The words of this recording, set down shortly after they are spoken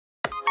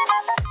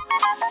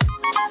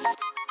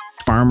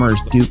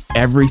farmers do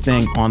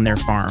everything on their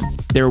farm.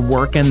 Their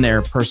work and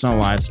their personal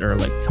lives are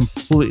like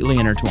completely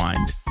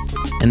intertwined.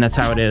 And that's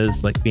how it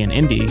is like being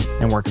indie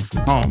and working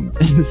from home.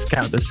 It's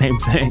kind of the same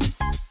thing.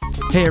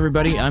 Hey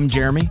everybody, I'm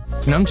Jeremy.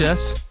 And I'm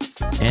Jess.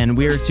 And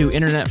we are two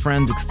internet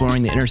friends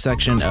exploring the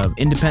intersection of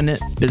independent,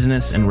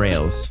 business, and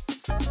Rails.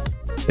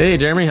 Hey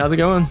Jeremy, how's it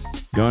going?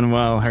 Going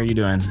well. How are you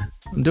doing?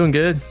 I'm doing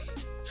good.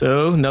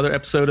 So another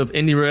episode of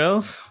Indie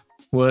Rails.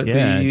 What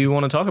do you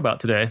want to talk about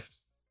today?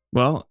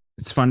 Well,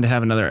 it's fun to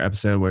have another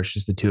episode where it's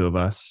just the two of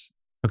us.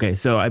 Okay,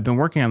 so I've been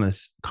working on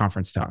this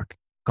conference talk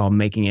called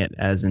Making It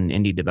as an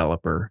Indie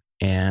Developer.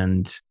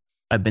 And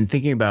I've been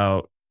thinking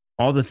about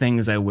all the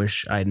things I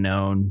wish I'd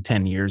known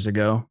 10 years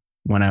ago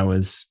when I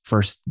was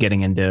first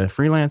getting into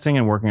freelancing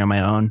and working on my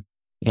own.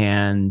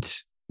 And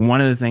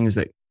one of the things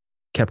that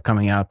kept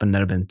coming up and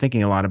that I've been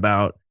thinking a lot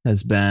about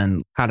has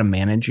been how to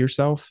manage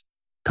yourself.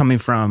 Coming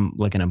from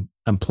like an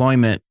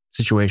employment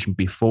situation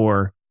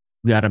before,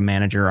 we got a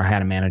manager, or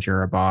had a manager,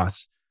 or a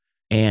boss,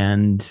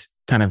 and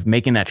kind of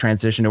making that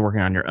transition to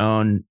working on your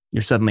own,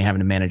 you're suddenly having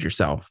to manage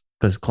yourself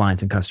because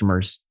clients and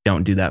customers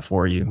don't do that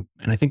for you.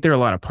 And I think there are a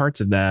lot of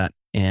parts of that.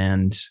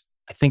 And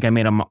I think I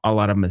made a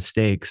lot of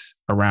mistakes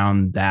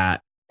around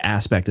that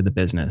aspect of the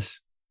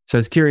business. So I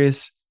was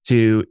curious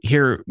to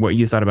hear what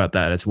you thought about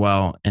that as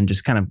well, and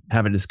just kind of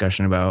have a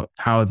discussion about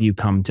how have you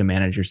come to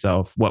manage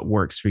yourself, what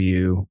works for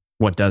you,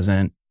 what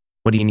doesn't,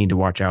 what do you need to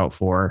watch out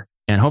for,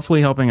 and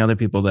hopefully helping other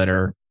people that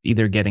are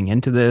either getting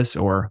into this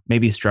or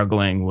maybe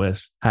struggling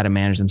with how to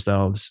manage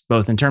themselves,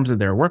 both in terms of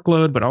their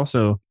workload, but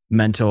also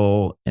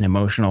mental and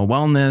emotional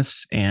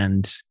wellness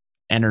and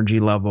energy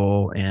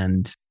level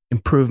and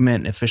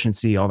improvement,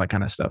 efficiency, all that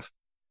kind of stuff.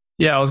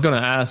 Yeah, I was going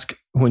to ask,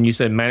 when you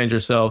said manage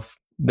yourself,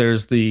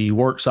 there's the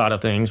work side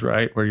of things,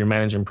 right? Where you're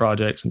managing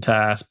projects and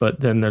tasks, but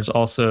then there's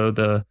also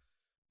the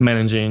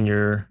managing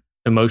your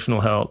emotional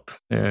health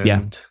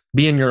and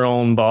being your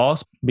own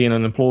boss, being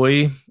an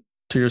employee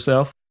to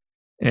yourself,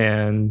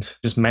 and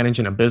just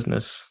managing a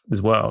business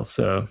as well.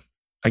 So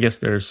I guess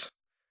there's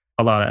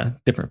a lot of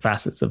different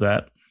facets of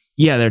that.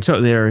 Yeah,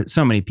 there are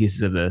so many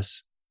pieces of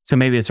this. So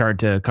maybe it's hard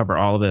to cover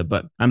all of it,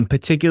 but I'm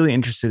particularly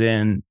interested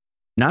in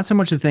not so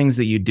much the things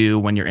that you do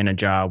when you're in a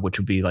job, which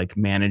would be like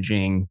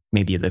managing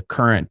maybe the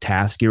current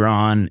task you're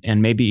on,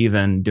 and maybe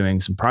even doing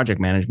some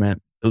project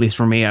management. At least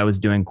for me, I was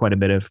doing quite a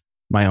bit of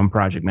my own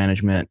project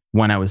management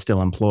when I was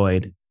still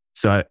employed.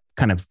 So I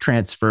kind of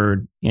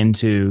transferred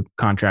into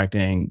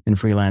contracting and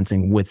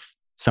freelancing with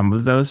some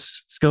of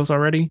those skills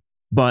already.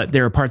 But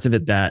there are parts of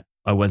it that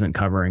I wasn't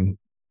covering.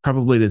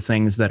 Probably the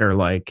things that are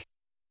like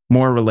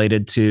more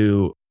related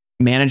to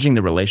managing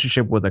the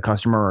relationship with a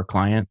customer or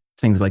client,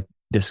 things like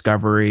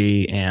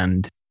discovery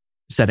and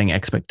setting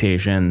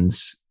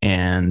expectations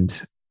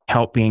and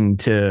helping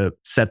to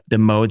set the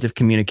modes of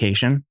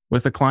communication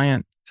with a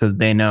client so that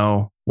they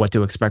know what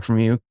to expect from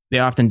you. They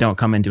often don't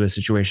come into a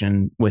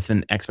situation with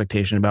an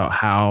expectation about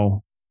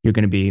how you're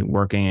going to be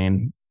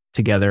working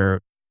together,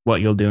 what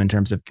you'll do in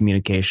terms of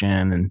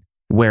communication, and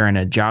where in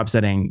a job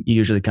setting you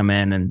usually come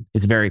in and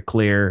it's very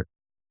clear,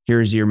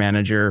 here's your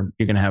manager,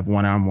 you're going to have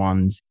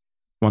one-on-ones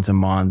once a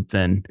month,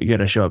 and you got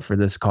to show up for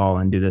this call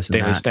and do this and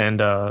daily that.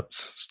 stand-ups,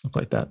 stuff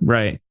like that.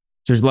 Right.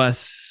 So there's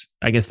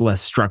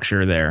less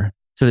structure there.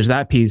 So there's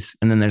that piece.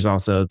 And then there's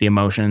also the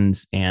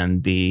emotions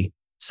and the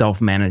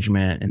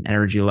self-management and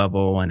energy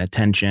level and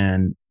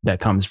attention that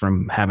comes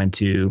from having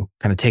to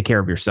kind of take care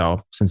of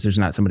yourself since there's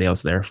not somebody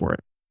else there for it.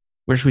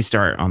 Where should we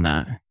start on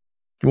that?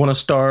 You want to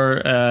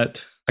start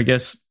at, I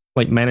guess,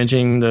 like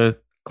managing the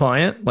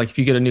client? Like if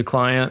you get a new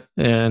client,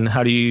 and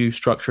how do you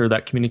structure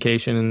that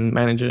communication and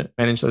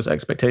manage those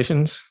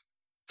expectations?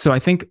 So I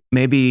think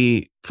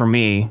maybe for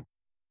me,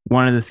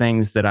 one of the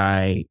things that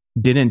I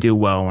didn't do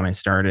well when I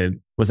started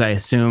was I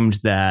assumed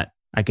that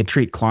I could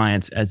treat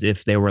clients as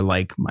if they were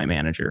like my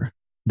manager,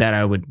 that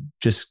I would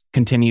just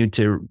continue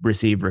to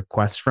receive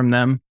requests from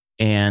them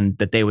and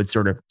that they would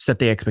sort of set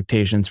the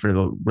expectations for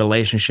the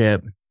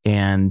relationship,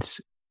 and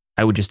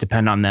I would just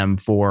depend on them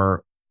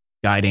for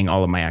guiding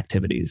all of my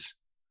activities.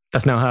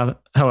 That's not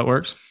how it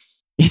works.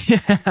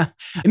 Yeah,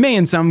 it may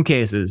in some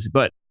cases,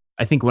 but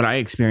I think what I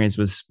experienced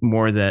was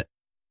more that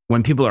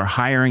when people are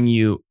hiring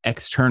you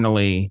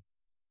externally,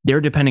 they're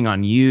depending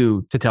on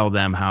you to tell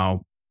them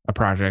how a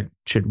project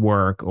should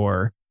work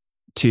or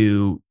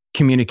to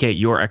communicate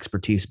your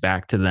expertise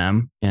back to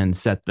them and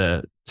set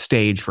the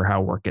stage for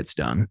how work gets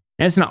done.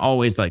 And it's not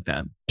always like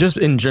that. Just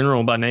in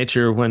general, by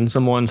nature, when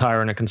someone's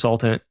hiring a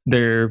consultant,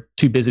 they're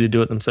too busy to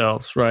do it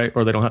themselves, right?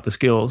 Or they don't have the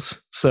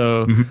skills.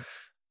 So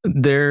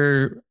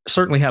they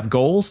certainly have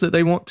goals that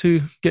they want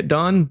to get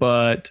done,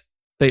 but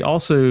they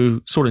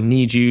also sort of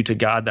need you to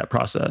guide that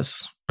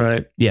process,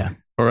 right? Yeah.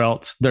 Or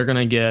else they're going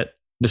to get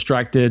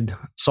distracted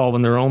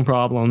solving their own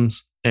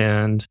problems,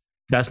 and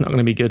that's not going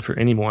to be good for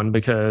anyone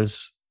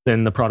because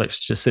then the product's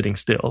just sitting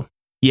still.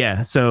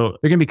 Yeah. So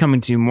they're going to be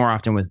coming to you more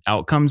often with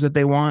outcomes that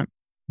they want,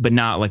 but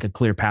not like a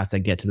clear path to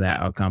get to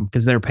that outcome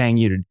because they're paying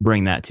you to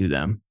bring that to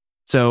them.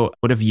 So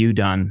what have you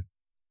done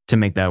to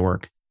make that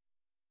work?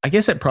 I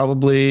guess it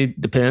probably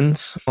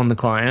depends on the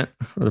client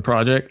or the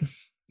project.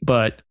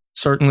 But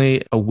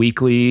Certainly a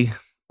weekly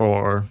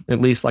or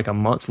at least like a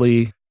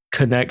monthly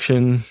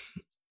connection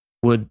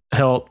would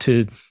help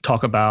to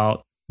talk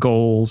about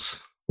goals,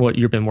 what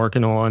you've been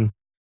working on,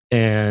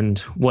 and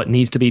what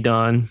needs to be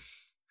done.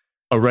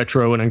 A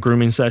retro and a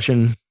grooming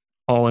session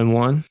all in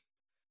one.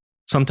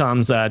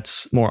 Sometimes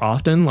that's more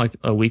often, like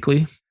a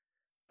weekly.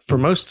 For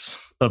most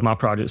of my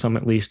projects, I'm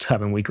at least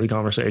having weekly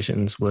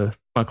conversations with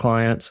my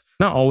clients.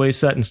 Not always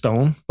set in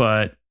stone,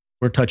 but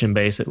we're touching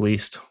base at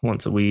least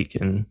once a week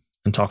and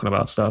talking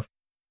about stuff.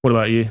 What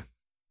about you?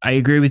 I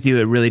agree with you.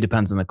 It really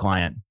depends on the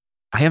client.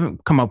 I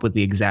haven't come up with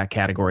the exact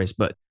categories,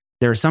 but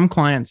there are some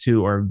clients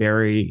who are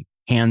very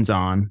hands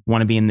on,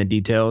 want to be in the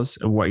details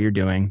of what you're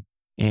doing.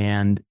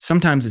 And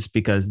sometimes it's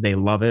because they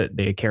love it,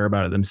 they care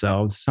about it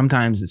themselves.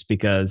 Sometimes it's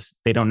because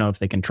they don't know if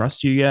they can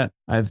trust you yet.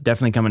 I've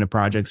definitely come into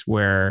projects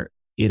where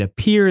it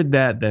appeared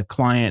that the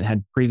client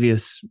had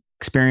previous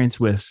experience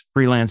with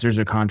freelancers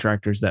or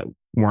contractors that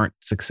weren't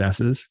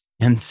successes.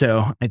 And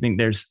so I think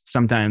there's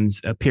sometimes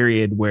a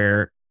period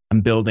where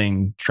I'm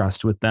building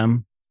trust with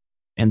them.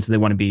 And so they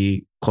want to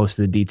be close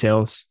to the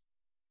details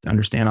to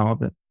understand all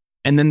of it.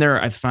 And then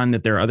I find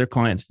that there are other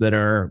clients that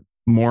are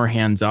more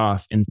hands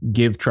off and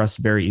give trust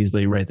very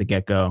easily right at the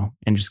get go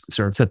and just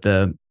sort of set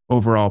the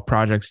overall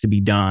projects to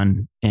be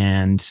done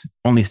and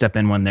only step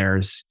in when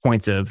there's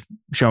points of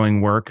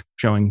showing work,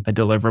 showing a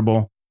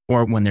deliverable,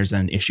 or when there's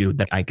an issue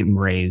that I can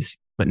raise,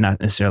 but not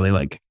necessarily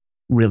like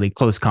really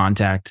close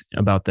contact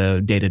about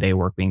the day to day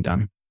work being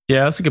done.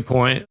 Yeah, that's a good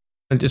point.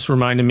 It just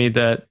reminded me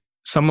that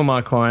some of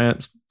my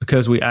clients,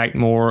 because we act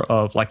more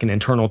of like an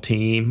internal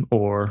team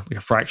or like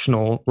a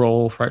fractional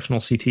role,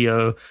 fractional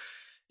CTO,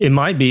 it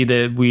might be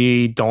that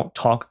we don't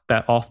talk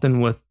that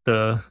often with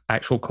the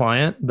actual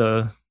client,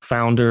 the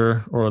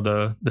founder or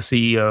the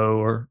CEO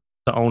or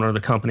the owner of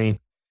the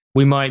company.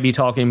 We might be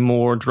talking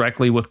more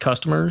directly with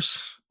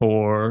customers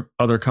or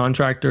other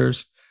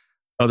contractors,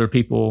 other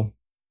people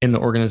in the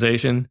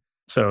organization.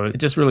 So it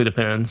just really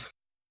depends.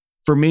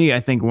 For me, I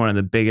think one of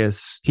the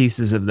biggest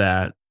pieces of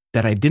that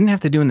I didn't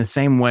have to do in the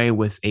same way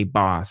with a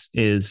boss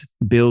is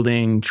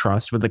building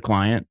trust with the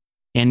client.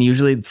 And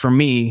usually for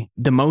me,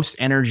 the most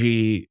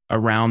energy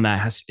around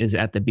that is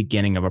at the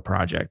beginning of a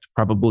project.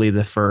 Probably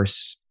the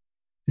first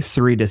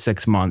 3 to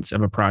 6 months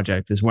of a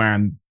project is where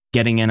I'm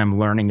getting in, I'm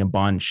learning a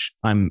bunch.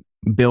 I'm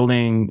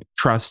building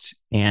trust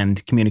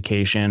and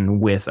communication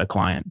with a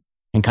client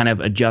and kind of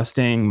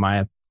adjusting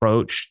my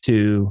approach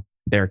to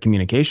their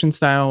communication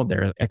style,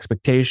 their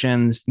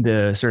expectations,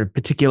 the sort of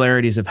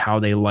particularities of how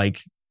they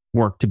like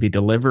work to be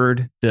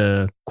delivered,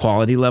 the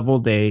quality level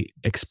they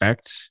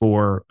expect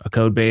for a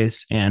code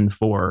base and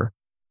for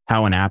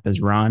how an app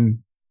is run.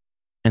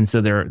 And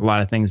so there are a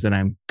lot of things that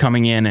I'm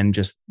coming in and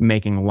just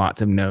making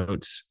lots of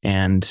notes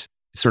and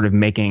sort of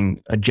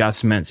making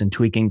adjustments and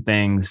tweaking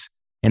things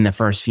in the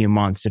first few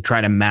months to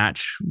try to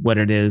match what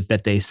it is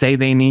that they say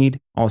they need.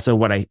 Also,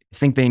 what I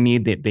think they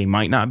need that they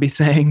might not be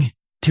saying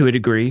to a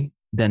degree.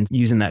 Then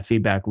using that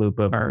feedback loop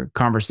of our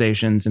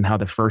conversations and how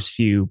the first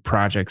few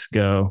projects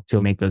go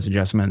to make those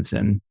adjustments.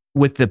 And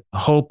with the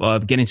hope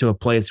of getting to a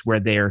place where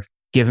they're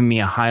giving me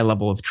a high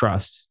level of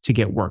trust to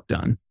get work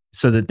done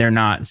so that they're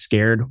not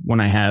scared when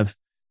I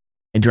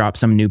drop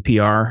some new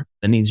PR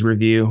that needs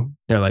review.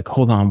 They're like,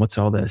 hold on, what's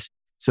all this?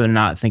 So they're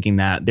not thinking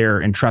that,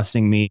 they're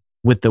entrusting me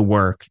with the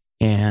work.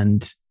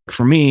 And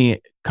for me,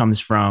 it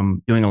comes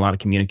from doing a lot of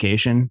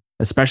communication,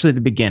 especially at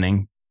the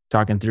beginning,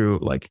 talking through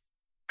like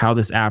how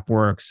this app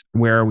works,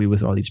 where are we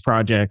with all these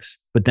projects,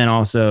 but then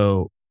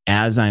also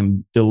as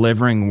I'm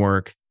delivering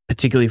work,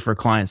 particularly for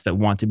clients that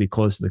want to be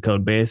close to the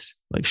code base,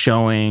 like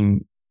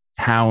showing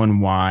how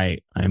and why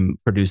I'm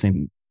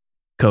producing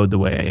code the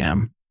way I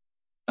am.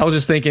 I was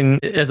just thinking,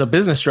 as a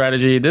business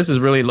strategy, this is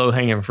really low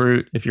hanging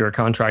fruit if you're a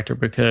contractor,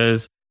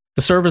 because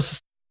the service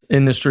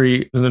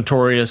industry is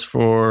notorious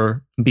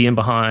for being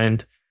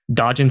behind,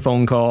 dodging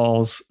phone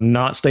calls,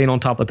 not staying on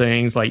top of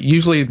things. Like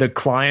usually the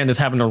client is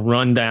having to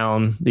run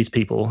down these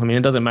people. I mean,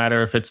 it doesn't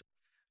matter if it's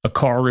a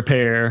car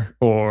repair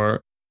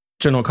or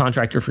general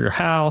contractor for your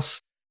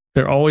house.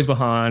 They're always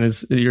behind.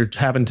 Is you're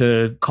having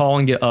to call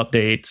and get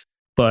updates.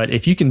 But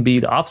if you can be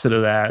the opposite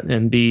of that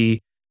and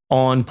be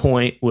on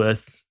point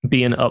with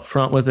being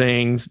upfront with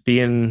things,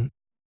 being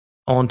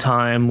on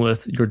time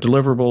with your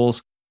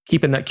deliverables,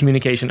 keeping that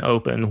communication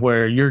open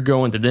where you're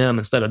going to them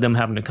instead of them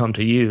having to come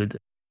to you,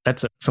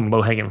 that's some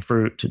low-hanging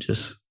fruit to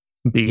just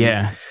be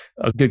a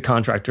good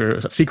contractor,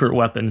 a secret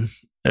weapon,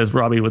 as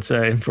Robbie would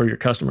say, for your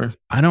customer.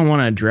 I don't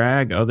want to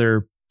drag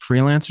other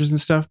freelancers and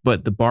stuff,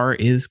 but the bar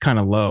is kind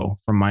of low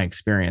from my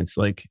experience,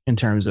 like in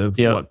terms of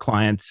what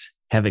clients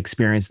have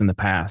experienced in the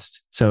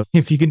past. So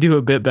if you can do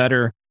a bit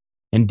better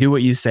and do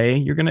what you say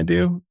you're going to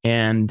do.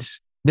 And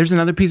there's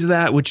another piece of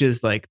that, which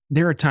is like,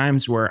 there are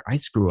times where I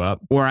screw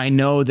up or I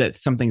know that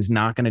something's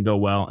not going to go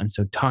well. And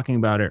so talking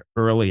about it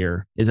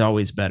earlier is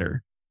always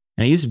better.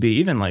 And it used to be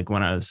even like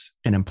when I was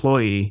an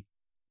employee,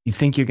 you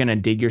think you're going to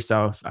dig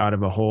yourself out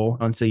of a hole.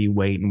 And so you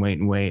wait and wait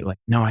and wait. Like,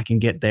 no, I can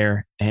get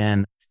there.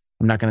 And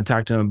I'm not going to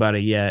talk to them about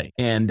it yet.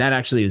 And that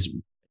actually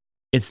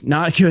it's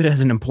not good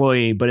as an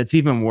employee, but it's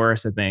even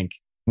worse, I think,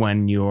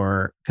 when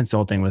you're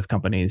consulting with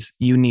companies,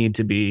 you need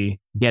to be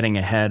getting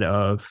ahead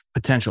of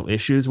potential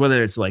issues,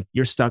 whether it's like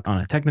you're stuck on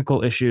a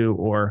technical issue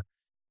or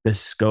the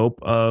scope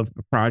of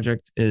a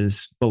project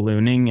is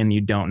ballooning and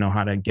you don't know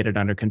how to get it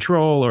under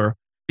control, or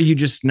you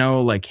just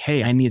know like,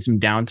 hey, I need some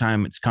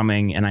downtime. It's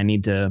coming and I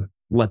need to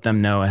let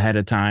them know ahead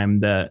of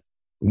time that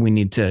we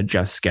need to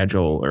adjust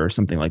schedule or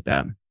something like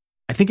that.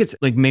 I think it's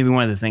like maybe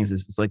one of the things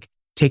is it's like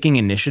taking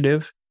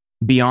initiative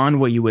beyond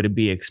what you would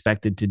be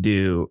expected to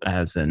do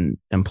as an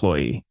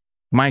employee.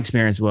 My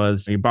experience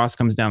was your boss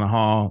comes down the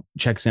hall,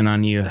 checks in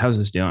on you. How's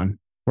this doing?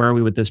 Where are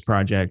we with this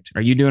project?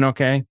 Are you doing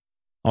okay?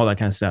 All that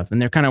kind of stuff.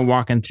 And they're kind of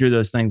walking through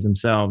those things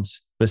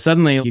themselves. But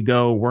suddenly you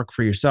go work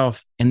for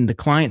yourself and the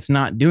client's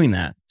not doing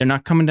that. They're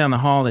not coming down the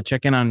hall to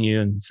check in on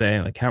you and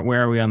say, like,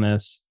 where are we on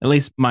this? At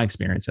least my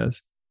experience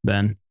has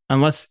been.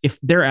 Unless if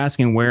they're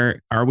asking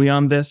where are we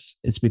on this,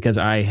 it's because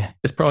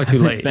it's probably too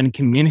late. Been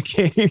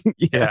communicating.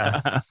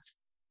 Yeah.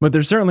 But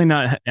they're certainly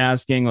not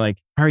asking like,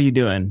 how are you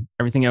doing?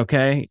 Everything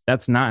okay?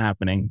 That's not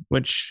happening,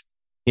 which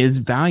is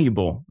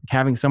valuable,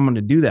 having someone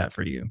to do that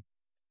for you.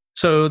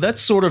 So that's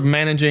sort of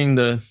managing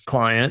the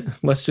client.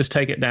 Let's just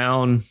take it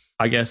down,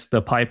 I guess,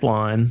 the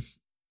pipeline.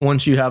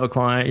 Once you have a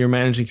client, you're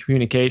managing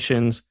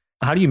communications.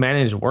 How do you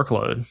manage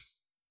workload?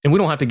 And we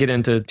don't have to get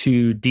into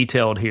too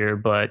detailed here,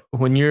 but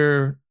when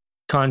you're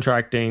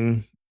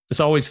contracting, it's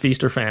always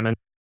feast or famine.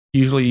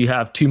 Usually you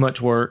have too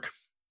much work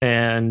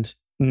and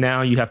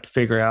now you have to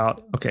figure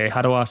out, okay,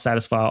 how do I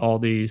satisfy all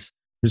these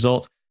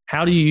results?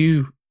 How do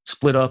you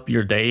split up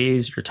your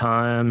days, your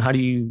time? How do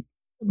you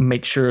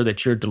make sure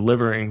that you're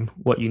delivering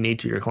what you need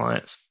to your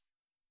clients?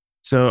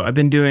 So I've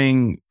been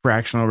doing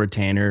fractional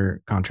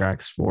retainer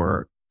contracts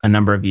for a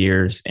number of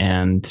years,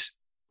 and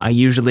I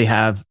usually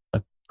have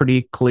a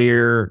pretty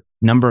clear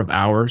number of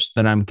hours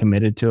that I'm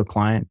committed to a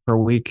client per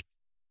week.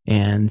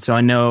 And so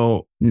I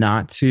know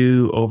not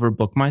to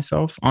overbook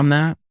myself on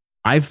that.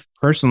 I've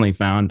personally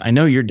found, I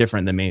know you're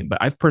different than me, but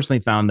I've personally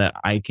found that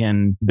I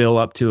can bill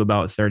up to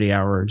about 30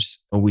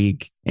 hours a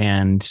week,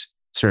 and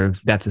sort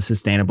of that's a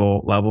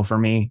sustainable level for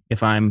me.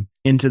 If I'm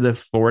into the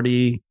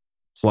 40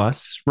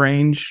 plus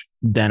range,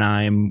 then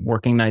I'm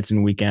working nights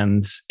and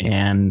weekends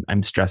and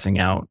I'm stressing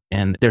out.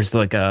 And there's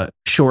like a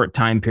short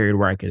time period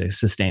where I could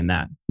sustain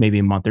that, maybe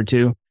a month or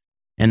two.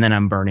 And then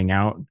I'm burning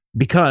out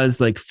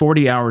because like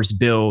 40 hours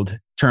billed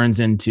turns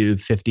into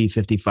 50,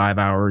 55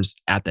 hours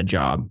at the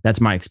job. That's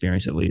my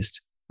experience, at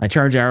least. I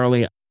charge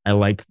hourly. I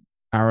like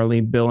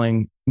hourly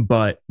billing,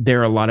 but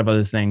there are a lot of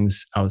other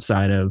things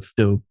outside of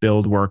the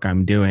build work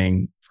I'm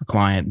doing for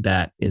client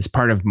that is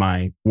part of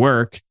my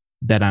work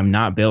that I'm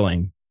not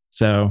billing.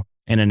 So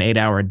in an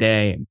 8-hour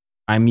day,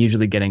 I'm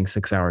usually getting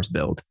 6 hours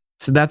billed.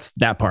 So that's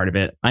that part of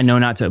it. I know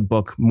not to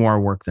book more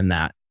work than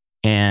that.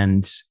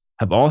 And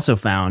I've also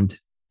found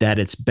that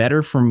it's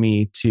better for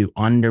me to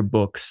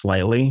underbook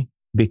slightly,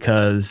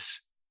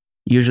 because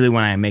usually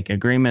when I make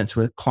agreements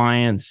with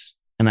clients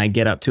and I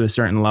get up to a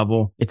certain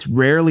level, it's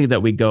rarely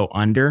that we go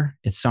under.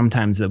 It's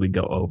sometimes that we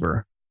go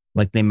over.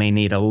 Like they may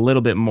need a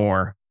little bit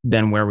more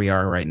than where we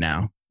are right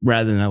now,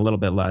 rather than a little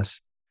bit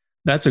less.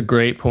 That's a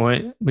great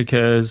point,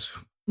 because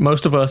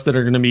most of us that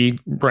are going to be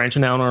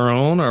branching out on our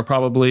own are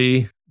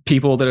probably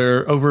people that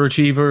are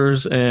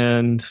overachievers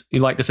and you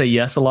like to say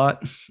yes a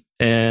lot.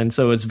 And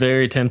so it's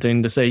very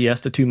tempting to say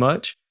yes to too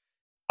much.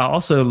 I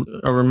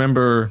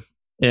remember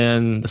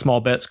in the small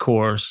bets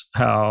course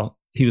how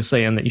he was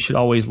saying that you should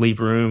always leave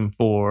room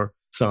for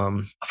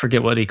some, I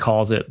forget what he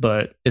calls it,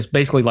 but it's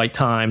basically like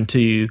time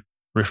to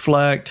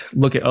reflect,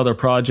 look at other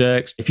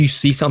projects. If you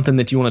see something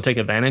that you want to take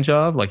advantage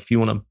of, like if you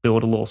want to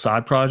build a little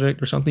side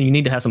project or something, you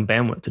need to have some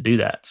bandwidth to do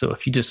that. So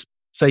if you just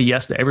say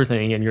yes to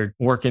everything and you're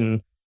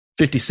working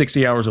 50,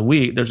 60 hours a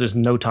week, there's just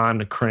no time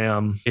to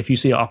cram. If you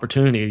see an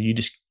opportunity,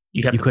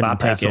 you have to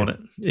bypass on it.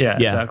 Yeah,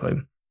 exactly.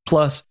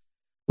 Plus,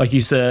 like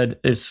you said,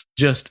 it's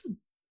just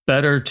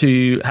better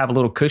to have a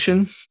little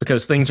cushion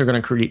because things are going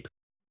to creep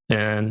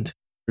and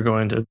you're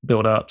going to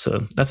build up.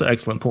 So that's an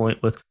excellent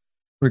point with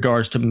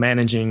regards to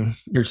managing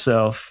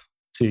yourself,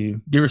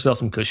 to give yourself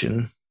some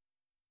cushion.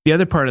 The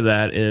other part of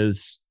that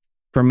is,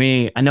 for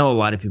me, I know a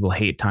lot of people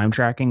hate time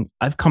tracking.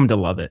 I've come to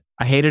love it.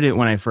 I hated it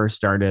when I first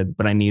started,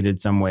 but I needed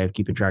some way of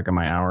keeping track of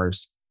my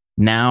hours.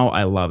 Now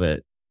I love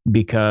it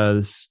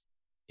because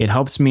it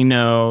helps me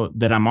know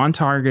that I'm on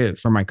target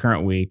for my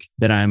current week,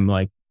 that I'm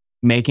like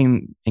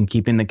making and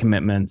keeping the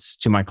commitments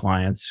to my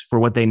clients for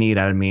what they need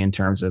out of me in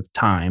terms of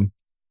time.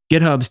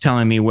 GitHub's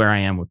telling me where I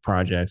am with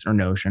projects, or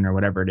Notion or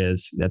whatever it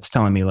is. That's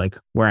telling me like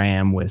where I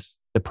am with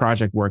the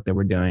project work that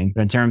we're doing.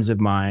 But in terms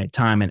of my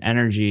time and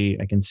energy,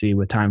 I can see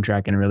with time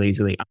tracking really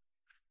easily.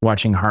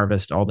 Watching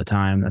Harvest all the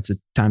time. That's a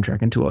time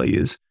tracking tool I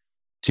use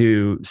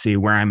to see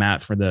where I'm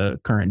at for the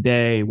current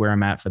day, where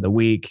I'm at for the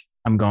week.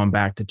 I'm going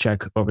back to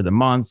check over the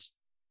months,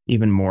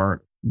 even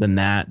more than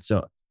that.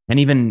 So, and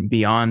even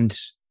beyond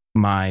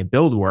my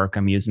build work,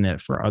 I'm using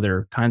it for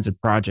other kinds of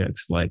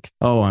projects. Like,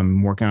 oh,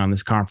 I'm working on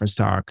this conference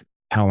talk.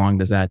 How long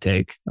does that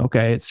take?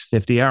 Okay, it's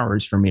 50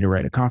 hours for me to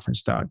write a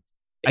conference talk.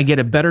 I get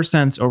a better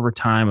sense over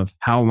time of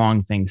how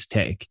long things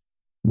take.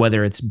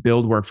 whether it's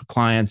build work for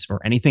clients or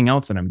anything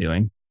else that I'm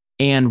doing,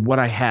 and what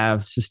I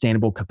have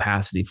sustainable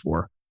capacity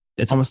for.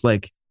 It's almost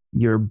like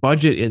your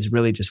budget is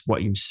really just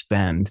what you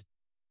spend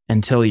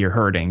until you're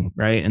hurting,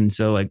 right? And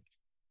so, like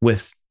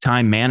with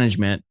time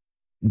management,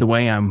 the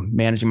way I'm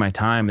managing my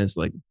time is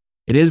like,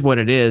 it is what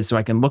it is. So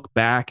I can look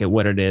back at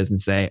what it is and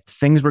say,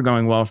 things were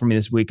going well for me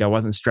this week. I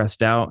wasn't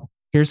stressed out.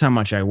 Here's how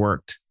much I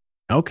worked.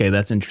 Okay,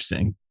 that's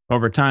interesting.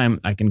 Over time,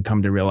 I can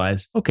come to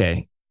realize,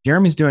 okay,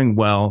 Jeremy's doing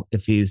well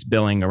if he's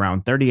billing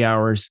around 30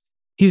 hours.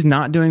 He's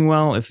not doing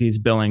well if he's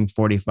billing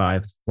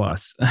 45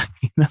 plus.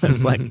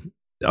 It's like,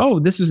 oh,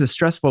 this was a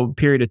stressful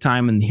period of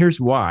time. And here's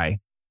why.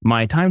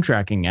 My time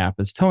tracking app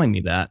is telling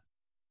me that.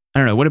 I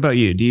don't know. What about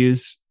you? Do you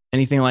use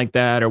anything like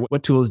that? Or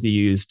what tools do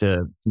you use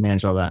to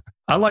manage all that?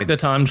 I like the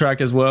time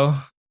track as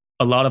well.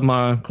 A lot of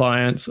my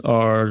clients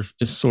are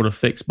just sort of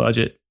fixed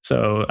budget.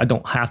 So I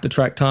don't have to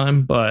track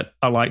time, but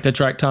I like to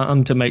track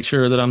time to make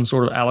sure that I'm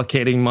sort of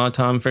allocating my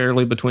time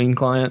fairly between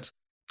clients.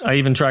 I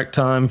even track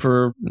time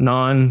for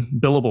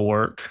non-billable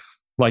work,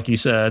 like you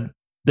said,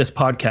 this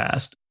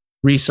podcast,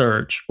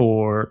 research,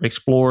 or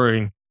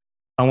exploring.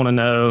 I want to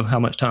know how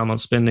much time I'm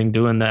spending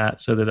doing that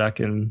so that I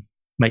can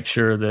make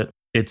sure that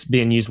it's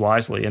being used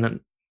wisely. And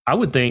I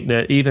would think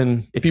that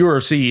even if you were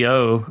a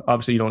CEO,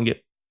 obviously you don't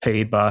get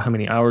paid by how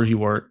many hours you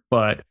work,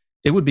 but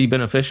it would be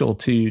beneficial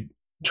to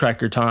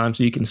track your time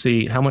so you can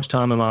see how much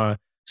time am I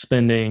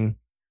spending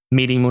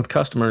meeting with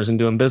customers and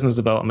doing business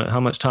development, how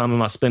much time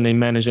am I spending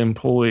managing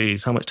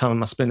employees, how much time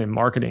am I spending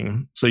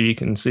marketing, so you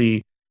can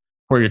see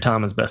where your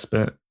time is best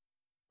spent.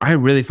 I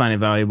really find it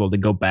valuable to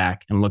go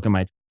back and look at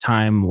my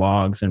time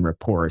logs and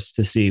reports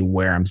to see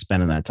where I'm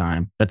spending that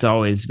time. That's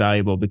always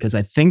valuable because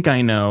I think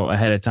I know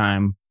ahead of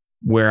time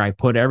where I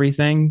put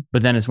everything,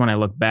 but then it's when I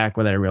look back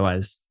that I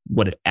realize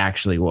what it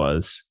actually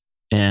was.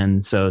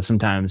 And so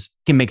sometimes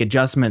I can make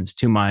adjustments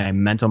to my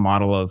mental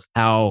model of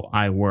how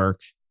I work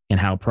and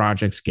how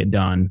projects get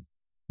done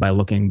by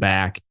looking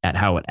back at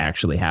how it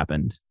actually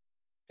happened.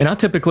 And I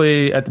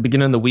typically, at the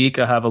beginning of the week,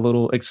 I have a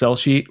little Excel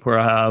sheet where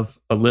I have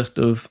a list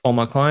of all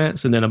my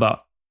clients and then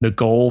about the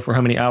goal for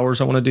how many hours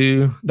I want to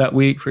do that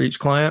week for each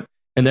client.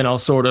 And then I'll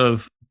sort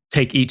of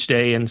take each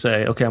day and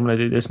say, okay, I'm going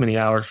to do this many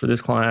hours for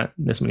this client,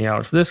 this many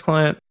hours for this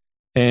client,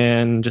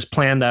 and just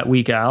plan that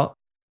week out.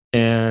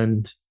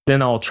 And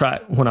then I'll try,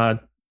 when I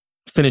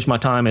finish my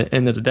time at the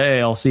end of the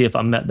day, I'll see if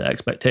I met the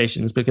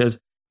expectations, because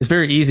it's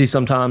very easy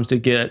sometimes to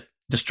get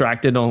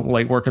distracted on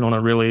like working on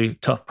a really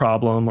tough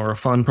problem or a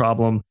fun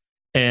problem.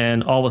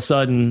 And all of a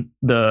sudden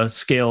the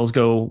scales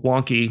go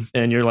wonky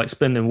and you're like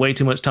spending way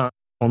too much time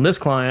on this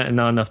client and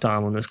not enough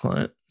time on this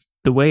client.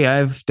 The way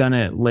I've done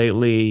it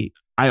lately,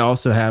 I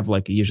also have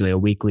like usually a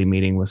weekly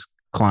meeting with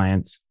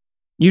clients,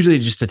 usually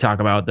just to talk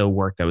about the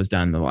work that was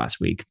done in the last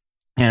week.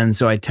 And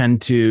so I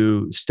tend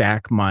to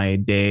stack my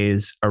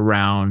days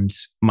around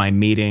my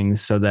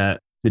meetings so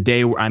that the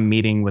day I'm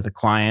meeting with a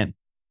client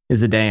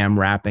is the day I'm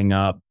wrapping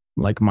up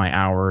like my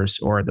hours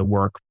or the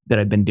work that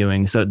I've been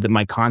doing, so that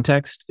my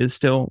context is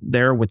still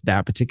there with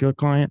that particular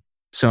client.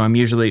 So I'm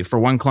usually, for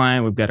one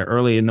client, we've got an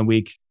early in the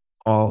week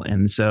call.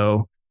 And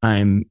so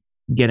I'm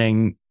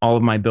getting all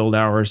of my build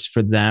hours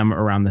for them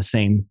around the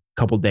same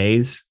couple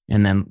days,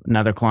 and then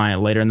another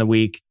client later in the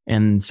week.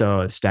 And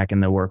so stacking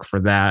the work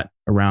for that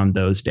around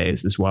those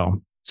days as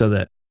well, so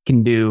that I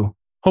can do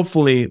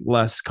hopefully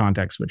less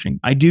context switching.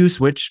 I do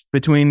switch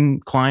between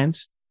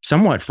clients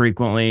somewhat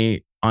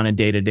frequently on a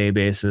day-to-day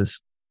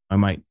basis. I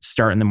might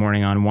start in the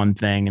morning on one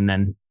thing, and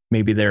then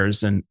maybe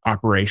there's an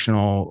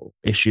operational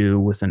issue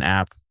with an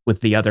app with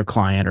the other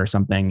client or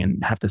something,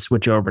 and have to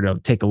switch over to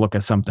take a look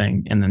at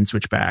something and then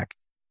switch back.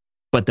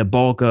 But the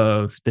bulk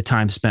of the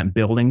time spent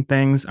building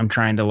things, I'm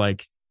trying to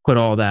like put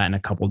all that in a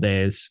couple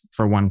days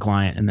for one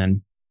client and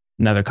then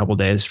another couple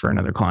days for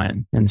another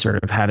client, and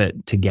sort of have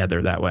it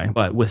together that way,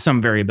 but with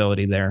some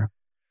variability there.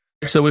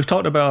 So we've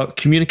talked about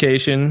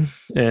communication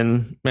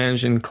and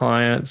managing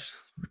clients,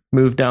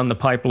 move down the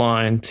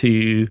pipeline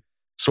to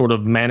sort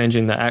of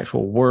managing the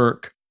actual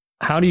work.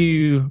 How do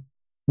you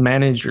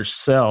manage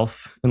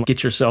yourself and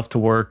get yourself to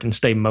work and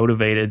stay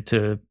motivated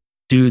to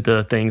do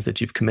the things that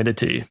you've committed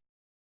to?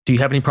 Do you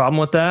have any problem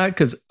with that?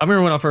 Because I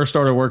remember when I first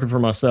started working for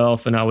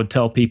myself, and I would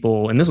tell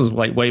people, and this was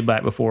like way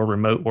back before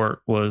remote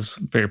work was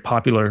very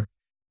popular,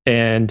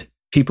 and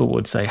people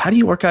would say, how do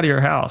you work out of your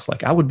house?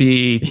 Like I would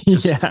be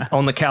just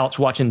on the couch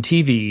watching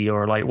TV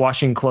or like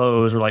washing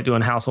clothes or like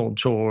doing household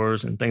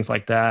chores and things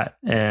like that.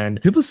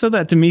 And people said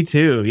that to me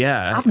too.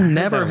 Yeah. I've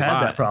never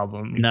had that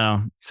problem.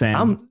 No,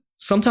 same.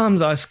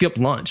 Sometimes I skip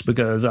lunch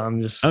because I'm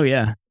just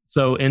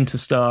so into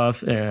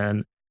stuff,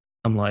 and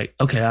I'm like,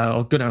 okay,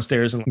 I'll go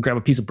downstairs and grab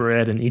a piece of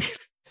bread and eat it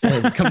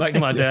and come back to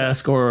my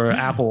desk or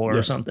apple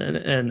or something.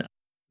 And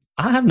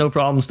I have no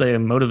problem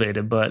staying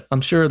motivated, but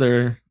I'm sure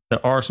there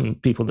are some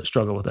people that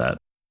struggle with that.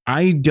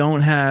 I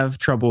don't have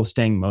trouble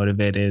staying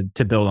motivated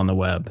to build on the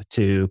web,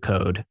 to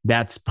code.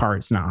 That's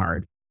part's not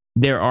hard.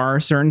 There are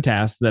certain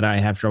tasks that I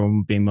have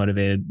trouble being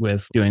motivated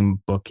with.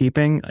 Doing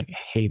bookkeeping, like I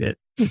hate it.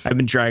 I've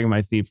been dragging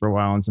my feet for a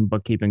while on some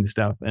bookkeeping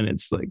stuff, and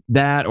it's like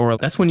that or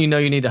That's when you know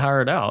you need to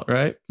hire it out,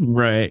 right?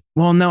 right.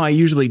 Well, no, I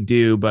usually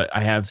do, but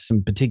I have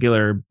some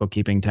particular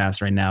bookkeeping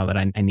tasks right now that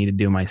I need to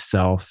do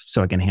myself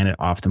so I can hand it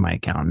off to my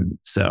accountant.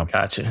 So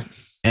Gotcha.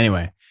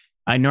 anyway,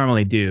 I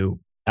normally do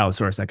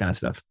outsource that kind of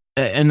stuff.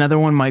 Another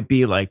one might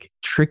be like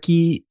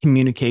tricky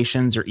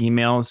communications or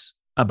emails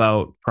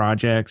about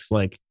projects.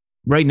 Like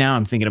right now,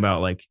 I'm thinking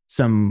about like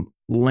some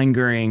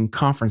lingering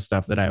conference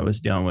stuff that I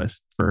was dealing with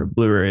for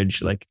Blue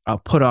Ridge. Like I'll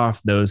put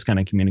off those kind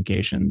of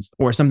communications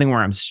or something where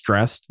I'm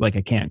stressed, like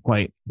I can't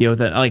quite deal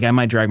with it. Like I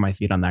might drag my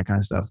feet on that kind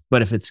of stuff.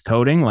 But if it's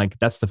coding, like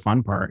that's the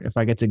fun part. If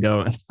I get to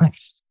go and like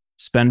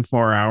spend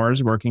 4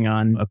 hours working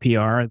on a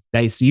PR,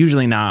 that's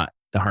usually not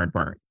the hard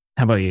part.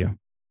 How about you?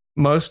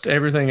 Most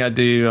everything I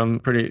do, I'm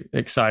pretty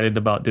excited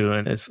about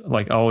doing. It's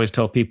like I always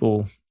tell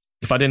people,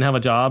 if I didn't have a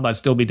job, I'd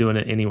still be doing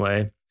it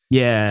anyway.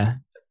 Yeah.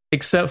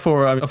 Except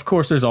for, of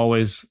course, there's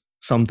always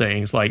some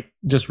things. Like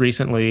just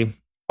recently,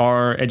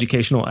 our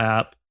educational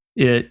app,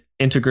 it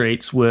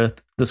integrates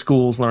with the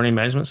school's learning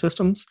management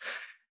systems.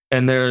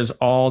 And there's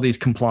all these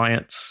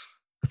compliance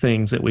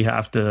things that we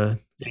have to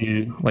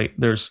do. Like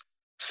there's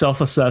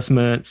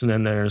self-assessments, and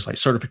then there's like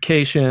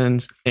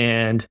certifications.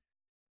 And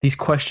these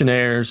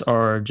questionnaires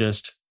are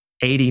just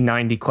 80,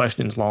 90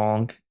 questions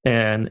long.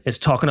 And it's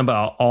talking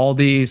about all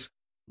these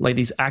like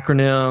these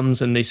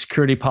acronyms and these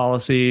security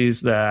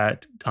policies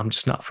that I'm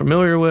just not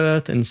familiar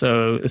with. And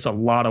so it's a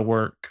lot of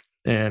work.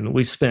 And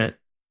we spent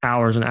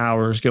hours and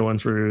hours going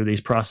through these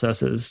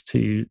processes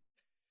to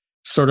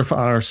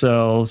certify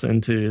ourselves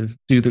and to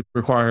do the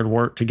required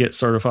work to get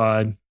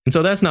certified. And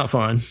so that's not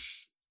fun.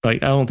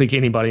 Like I don't think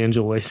anybody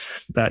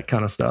enjoys that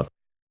kind of stuff.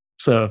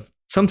 So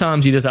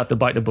sometimes you just have to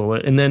bite the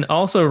bullet and then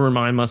also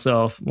remind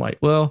myself like,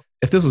 well,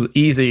 if this was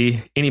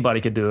easy,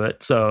 anybody could do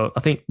it. So I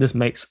think this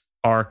makes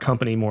our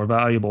company more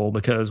valuable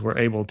because we're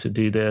able to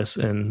do this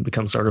and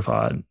become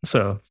certified.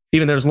 So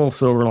even there's a little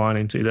silver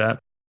lining to that.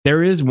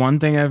 There is one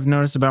thing I've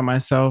noticed about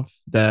myself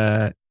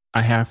that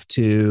I have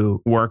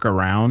to work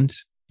around,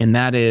 and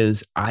that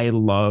is I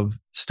love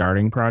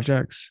starting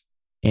projects.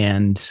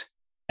 And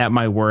at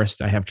my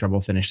worst, I have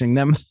trouble finishing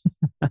them.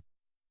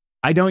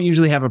 I don't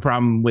usually have a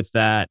problem with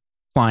that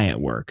client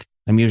work.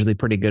 I'm usually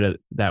pretty good at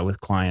that with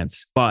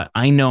clients, but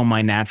I know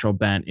my natural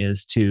bent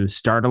is to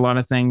start a lot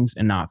of things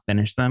and not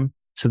finish them.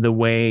 So the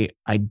way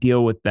I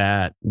deal with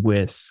that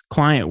with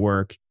client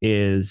work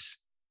is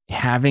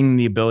having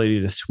the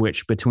ability to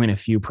switch between a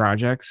few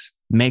projects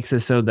makes it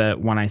so that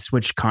when I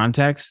switch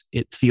context,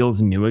 it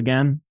feels new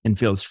again and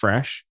feels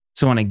fresh.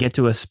 So when I get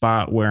to a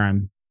spot where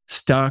I'm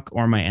stuck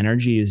or my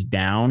energy is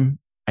down,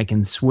 I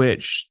can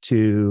switch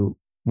to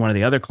one of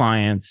the other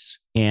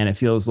clients and it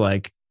feels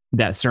like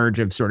that surge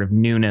of sort of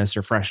newness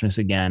or freshness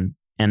again.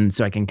 And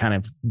so I can kind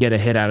of get a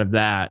hit out of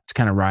that to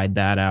kind of ride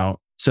that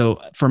out.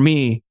 So for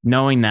me,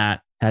 knowing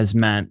that has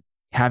meant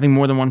having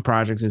more than one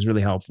project is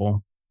really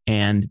helpful.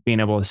 And being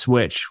able to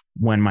switch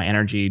when my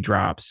energy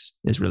drops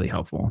is really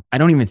helpful. I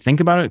don't even think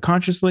about it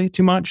consciously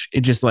too much.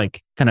 It just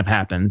like kind of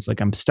happens.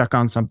 Like I'm stuck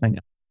on something.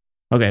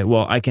 Okay,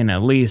 well, I can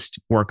at least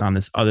work on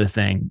this other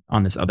thing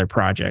on this other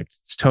project.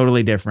 It's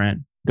totally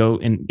different. Go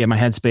and get my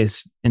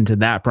headspace into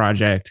that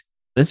project.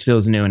 This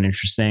feels new and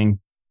interesting.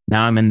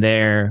 Now I'm in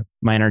there,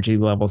 my energy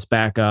levels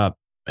back up.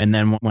 And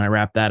then when I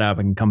wrap that up,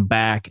 I can come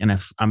back and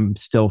if I'm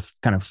still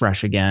kind of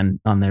fresh again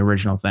on the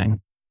original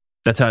thing.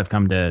 That's how I've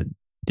come to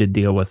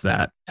deal with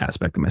that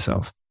aspect of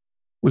myself.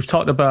 We've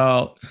talked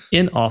about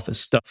in-office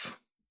stuff.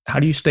 How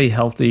do you stay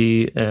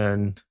healthy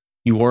and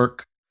you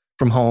work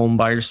from home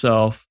by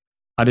yourself?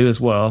 I do as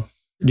well.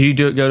 Do you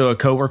go to a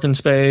co-working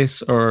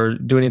space or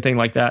do anything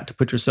like that to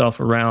put yourself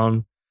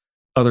around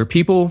other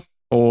people?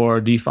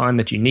 Or do you find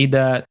that you need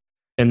that?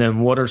 And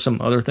then what are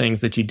some other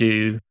things that you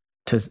do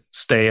to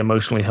stay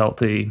emotionally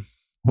healthy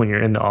when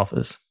you're in the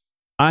office?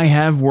 I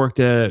have worked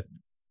at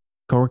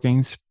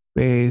co-working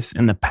space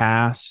in the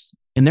past,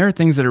 and there are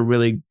things that are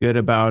really good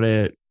about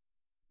it.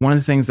 One of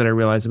the things that I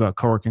realized about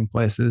co-working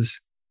places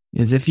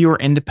is if you're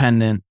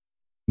independent,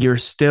 you're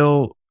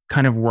still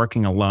kind of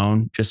working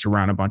alone, just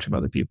around a bunch of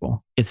other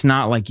people. It's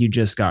not like you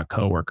just got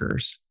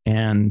coworkers.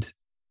 And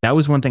that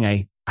was one thing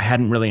I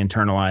hadn't really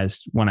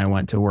internalized when I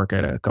went to work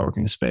at a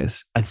co-working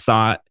space. I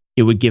thought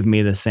it would give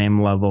me the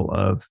same level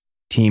of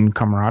team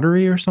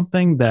camaraderie or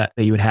something that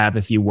you would have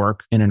if you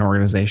work in an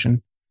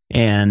organization.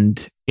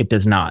 And it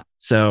does not.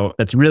 So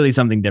that's really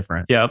something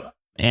different. Yep.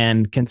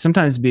 And can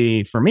sometimes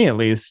be, for me at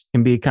least,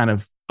 can be kind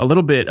of a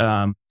little bit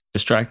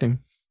distracting.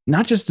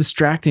 Not just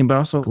distracting, but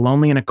also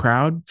lonely in a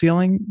crowd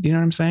feeling. Do you know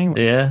what I'm saying?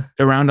 Yeah.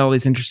 Around all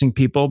these interesting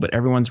people, but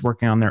everyone's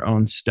working on their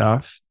own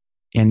stuff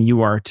and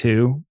you are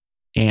too.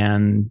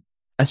 And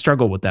I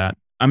struggle with that.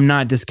 I'm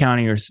not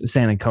discounting or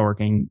saying that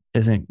co-working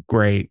isn't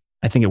great.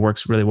 I think it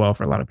works really well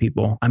for a lot of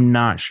people. I'm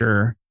not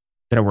sure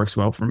that it works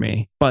well for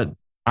me, but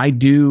I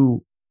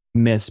do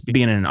miss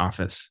being in an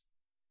office.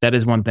 That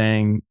is one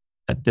thing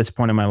at this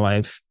point in my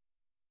life.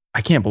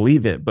 I can't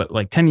believe it, but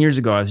like 10 years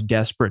ago, I was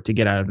desperate to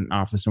get out of an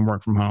office and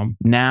work from home.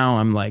 Now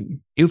I'm like,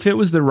 if it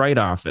was the right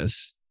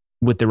office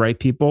with the right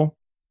people,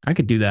 I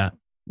could do that.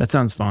 That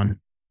sounds fun.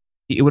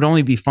 it would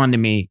only be fun to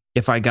me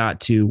if I got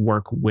to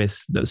work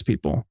with those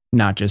people,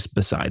 not just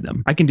beside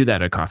them. I can do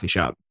that at a coffee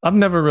shop. I've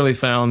never really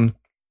found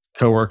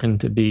co-working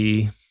to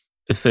be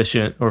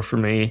efficient, or for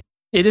me,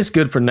 it is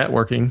good for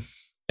networking.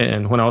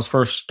 And when I was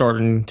first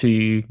starting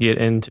to get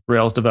into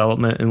Rails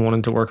development and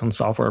wanting to work on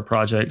software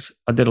projects,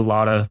 I did a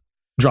lot of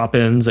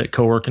drop-ins at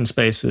co-working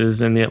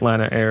spaces in the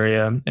Atlanta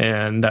area,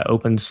 and that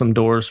opened some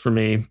doors for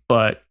me,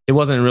 but it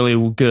wasn't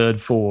really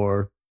good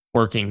for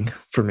working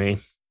for me.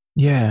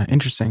 Yeah,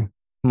 interesting.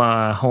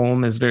 My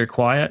home is very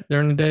quiet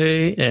during the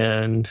day,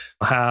 and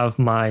I have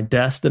my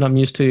desk that I'm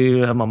used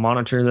to, I have my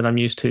monitor that I'm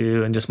used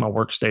to, and just my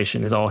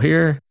workstation is all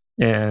here.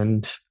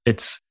 And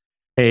it's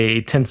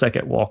a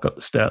 10-second walk up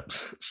the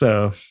steps.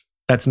 So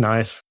that's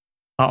nice.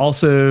 I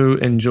also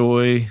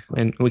enjoy,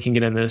 and we can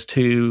get into this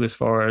too, as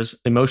far as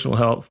emotional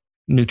health,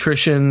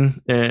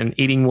 nutrition and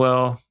eating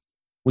well.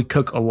 We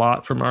cook a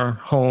lot from our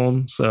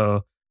home.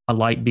 So I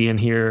like being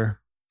here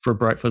for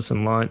breakfast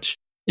and lunch.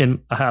 And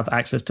I have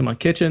access to my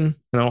kitchen,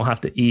 and I don't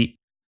have to eat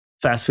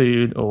fast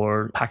food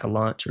or pack a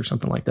lunch or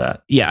something like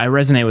that. Yeah, I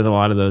resonate with a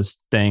lot of those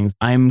things.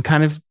 I'm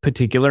kind of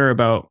particular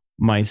about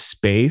my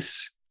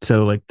space.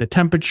 So, like the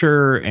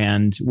temperature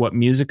and what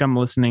music I'm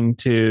listening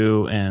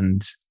to,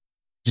 and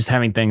just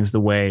having things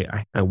the way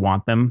I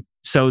want them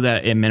so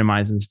that it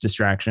minimizes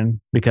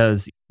distraction.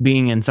 Because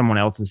being in someone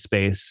else's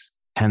space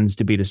tends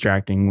to be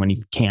distracting when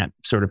you can't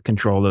sort of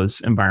control those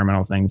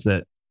environmental things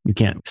that you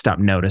can't stop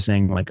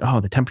noticing, like, oh,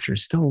 the temperature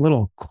is still a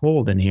little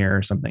cold in here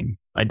or something.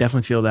 I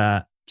definitely feel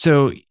that.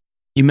 So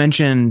you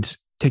mentioned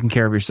taking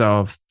care of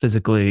yourself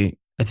physically.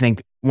 I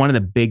think one of the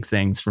big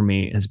things for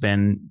me has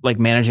been like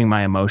managing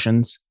my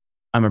emotions.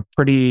 I'm a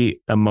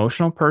pretty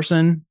emotional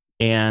person,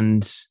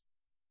 and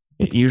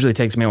it usually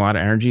takes me a lot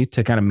of energy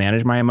to kind of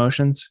manage my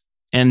emotions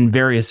in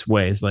various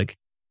ways, like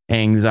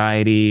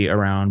anxiety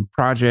around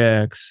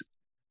projects,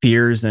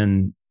 fears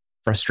and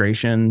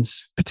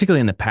frustrations,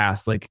 particularly in the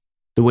past. Like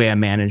the way I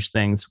managed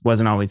things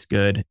wasn't always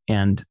good.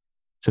 And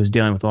so I was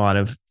dealing with a lot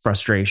of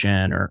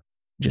frustration or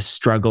just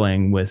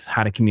struggling with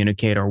how to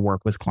communicate or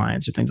work with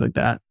clients or things like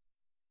that.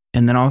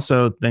 And then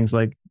also things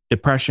like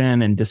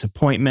depression and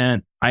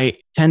disappointment. I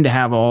tend to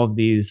have all of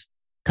these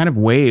kind of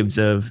waves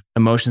of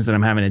emotions that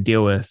I'm having to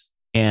deal with.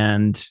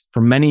 And for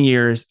many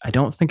years, I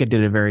don't think I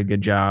did a very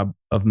good job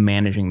of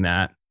managing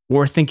that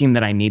or thinking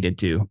that I needed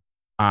to.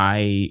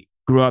 I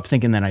grew up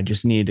thinking that I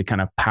just needed to kind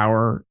of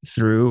power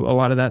through a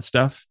lot of that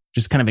stuff,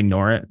 just kind of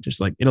ignore it,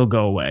 just like it'll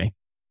go away.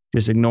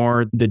 Just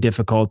ignore the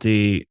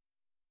difficulty.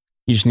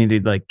 You just need to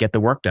like get the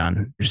work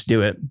done, just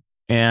do it.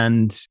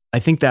 And I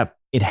think that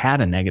it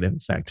had a negative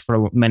effect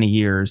for many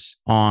years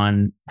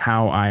on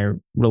how I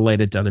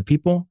related to other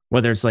people,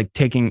 whether it's like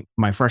taking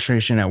my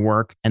frustration at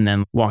work and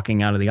then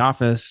walking out of the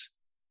office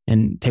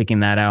and taking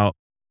that out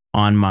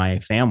on my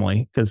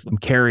family, because I'm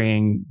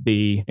carrying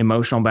the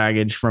emotional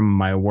baggage from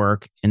my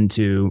work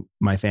into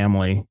my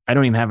family. I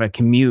don't even have a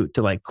commute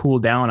to like cool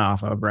down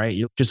off of, right?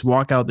 You just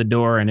walk out the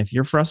door, and if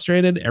you're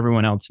frustrated,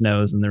 everyone else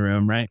knows in the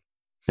room, right?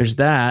 There's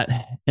that.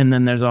 And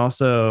then there's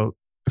also,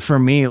 for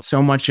me,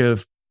 so much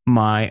of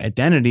my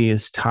identity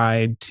is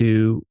tied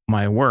to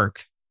my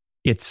work.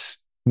 It's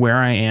where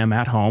I am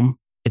at home.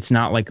 It's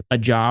not like a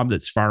job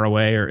that's far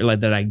away or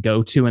like that I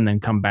go to and then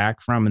come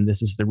back from, and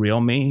this is the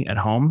real me at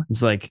home.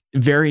 It's like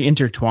very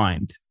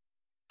intertwined.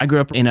 I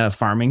grew up in a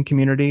farming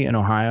community in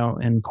Ohio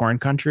in corn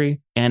country.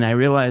 And I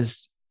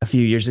realized a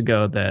few years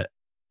ago that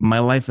my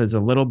life is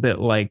a little bit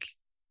like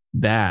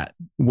that,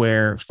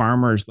 where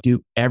farmers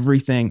do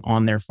everything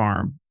on their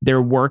farm.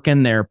 Their work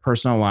and their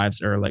personal lives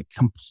are like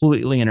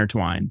completely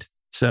intertwined.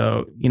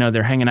 So,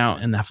 they're hanging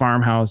out in the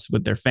farmhouse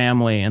with their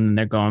family, and then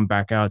they're going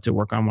back out to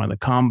work on one of the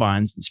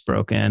combines that's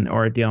broken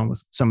or dealing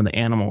with some of the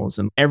animals,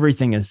 and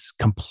everything is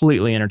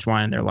completely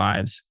intertwined in their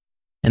lives.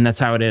 And that's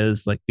how it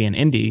is like being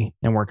indie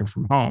and working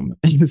from home.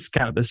 It's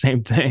kind of the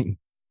same thing.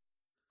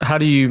 How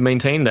do you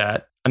maintain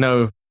that? I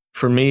know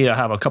for me, I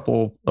have a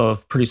couple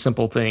of pretty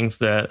simple things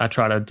that I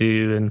try to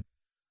do. And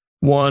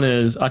one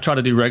is I try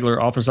to do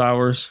regular office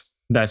hours.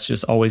 That's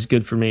just always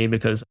good for me,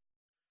 because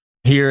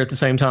here at the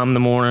same time in the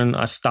morning,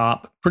 I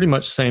stop pretty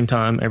much the same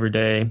time every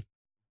day.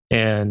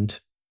 And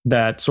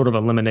that sort of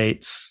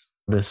eliminates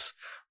this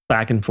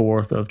back and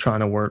forth of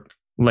trying to work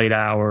late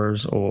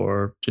hours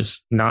or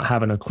just not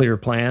having a clear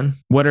plan.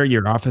 What are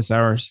your office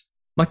hours?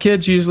 My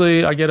kids,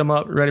 usually I get them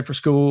up ready for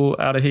school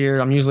out of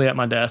here. I'm usually at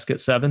my desk at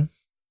 7,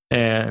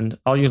 and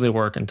I'll usually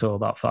work until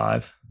about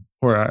 5,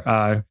 where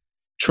I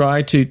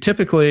try to,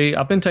 typically,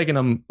 I've been taking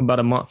them about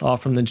a month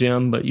off from the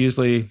gym, but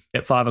usually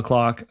at 5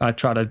 o'clock, I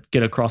try to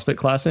get a CrossFit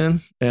class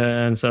in.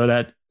 And so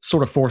that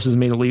sort of forces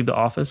me to leave the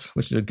office,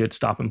 which is a good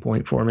stopping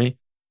point for me.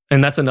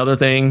 And that's another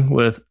thing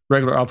with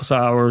regular office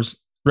hours.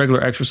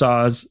 Regular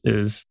exercise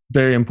is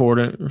very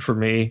important for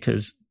me,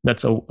 because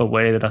that's a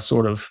way that I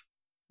sort of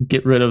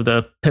get rid of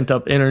the pent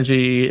up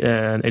energy,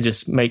 and it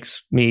just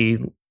makes me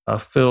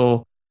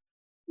feel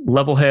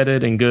level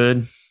headed and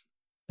good.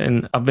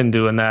 And I've been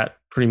doing that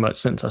pretty much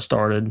since I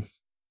started,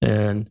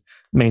 and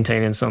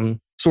maintaining some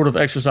sort of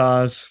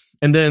exercise.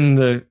 And then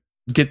the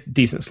Get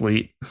decent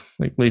sleep,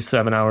 like at least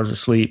 7 hours of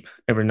sleep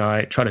every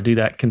night. Try to do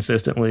that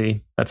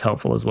consistently. That's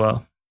helpful as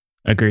well.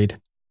 Agreed.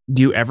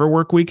 Do you ever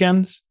work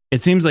weekends?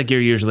 It seems like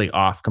you're usually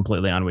off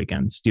completely on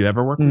weekends. Do you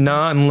ever work weekends?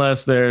 Not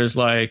unless there's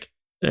like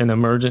an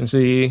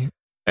emergency.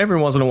 Every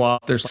once in a while,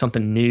 if there's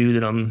something new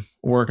that I'm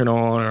working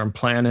on or I'm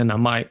planning, I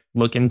might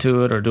look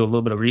into it or do a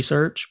little bit of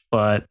research,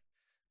 but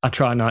I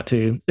try not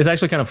to. It's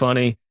actually kind of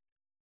funny.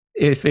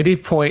 If at any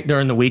point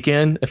during the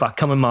weekend, if I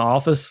come in my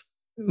office,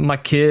 my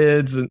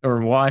kids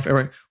or wife are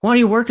like, "Why are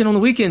you working on the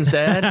weekends,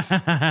 Dad?"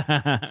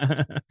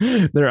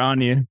 They're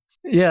on you.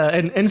 Yeah,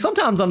 and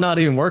sometimes I'm not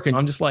even working.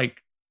 I'm just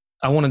like,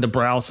 I wanted to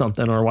browse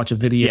something or watch a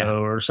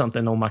video or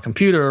something on my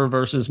computer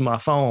versus my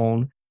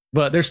phone,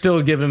 but they're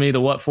still giving me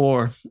the what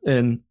for.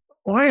 And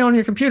why are you on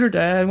your computer,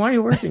 Dad? Why are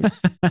you working?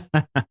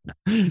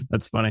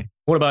 That's funny.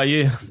 What about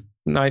you?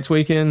 Nights,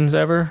 weekends,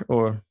 ever?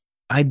 Or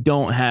I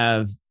don't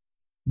have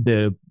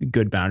the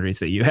good boundaries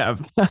that you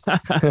have.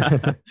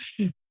 I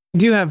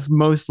do have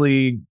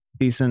mostly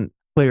decent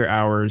clear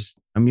hours.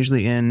 I'm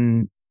usually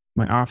in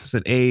my office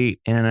at 8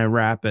 and I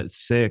wrap at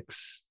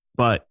 6,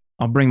 but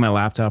I'll bring my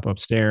laptop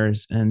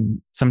upstairs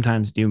and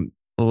sometimes do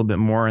a little bit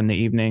more in the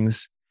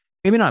evenings.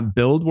 Maybe not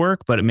build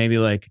work, but maybe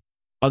like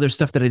other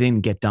stuff that I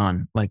didn't get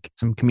done, like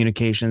some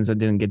communications that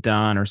didn't get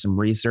done or some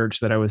research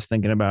that I was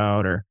thinking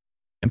about.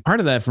 And part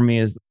of that for me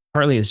is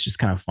partly it's just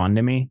kind of fun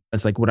to me.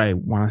 It's like what I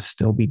want to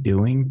still be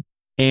doing.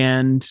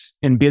 And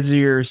in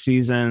busier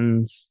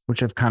seasons,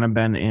 which I've kind of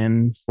been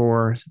in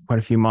for quite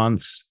a few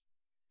months,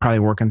 probably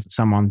working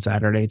some on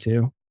Saturday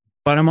too.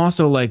 But I'm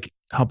also like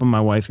helping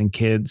my wife and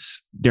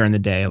kids during the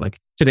day. Like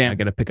today, I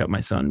got to pick up my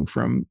son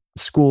from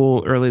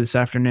school early this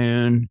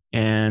afternoon,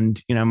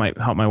 and I might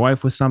help my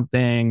wife with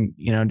something,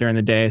 during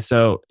the day.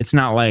 So it's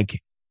not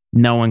like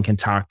no one can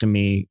talk to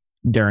me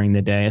during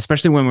the day,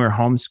 especially when we were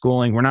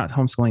homeschooling. We're not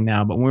homeschooling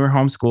now, but when we were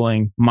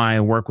homeschooling, my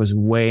work was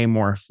way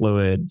more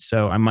fluid.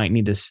 So I might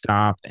need to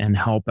stop and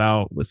help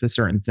out with a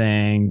certain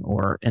thing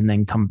and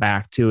then come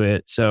back to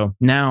it. So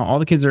now all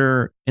the kids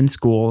are in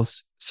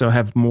schools, so I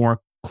have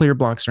more clear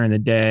blocks during the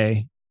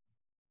day.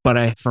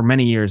 But for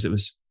many years, it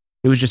was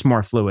just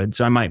more fluid.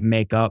 So I might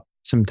make up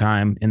some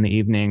time in the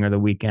evening or the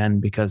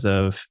weekend because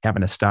of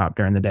having to stop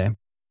during the day.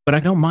 But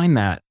I don't mind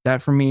that.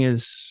 That for me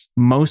is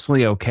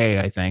mostly okay,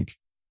 I think.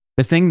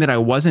 The thing that I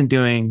wasn't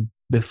doing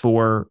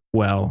before,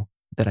 well,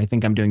 that I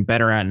think I'm doing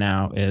better at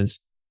now is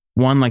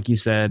one, like you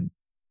said,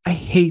 I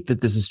hate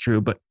that this is true,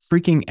 but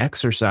freaking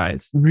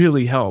exercise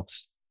really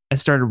helps. I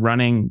started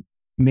running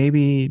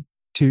maybe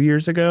 2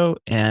 years ago,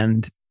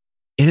 and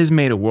it has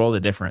made a world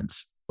of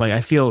difference. Like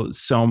I feel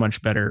so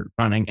much better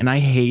running, and I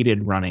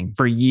hated running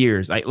for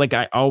years. I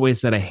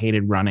always said I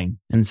hated running.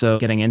 And so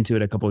getting into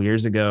it a couple of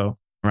years ago,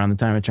 around the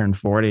time I turned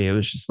 40, it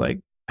was just like,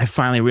 I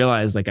finally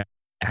realized like I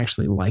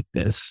actually like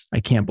this.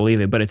 I can't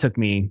believe it. But it took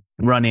me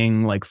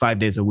running like 5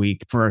 days a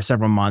week for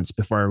several months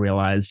before I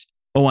realized,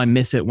 oh, I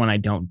miss it when I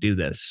don't do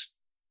this.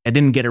 I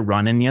didn't get a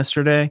run in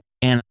yesterday,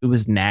 and it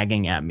was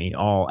nagging at me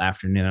all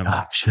afternoon.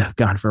 I should have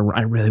gone for a run.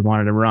 I really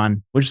wanted to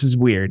run, which is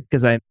weird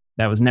because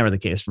that was never the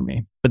case for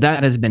me. But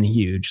that has been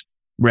huge.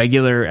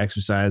 Regular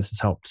exercise has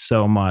helped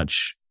so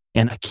much.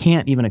 And I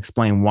can't even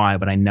explain why,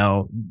 but I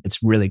know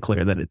it's really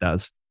clear that it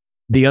does.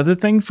 The other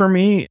thing for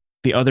me,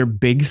 the other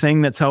big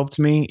thing that's helped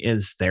me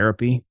is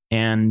therapy.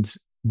 And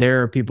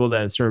there are people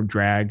that sort of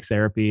drag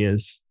therapy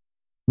as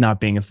not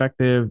being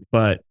effective,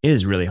 but it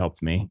has really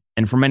helped me.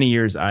 And for many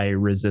years, I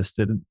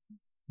resisted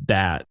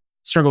that.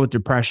 Struggled with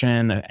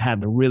depression. I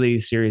had a really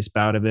serious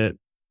bout of it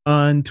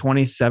in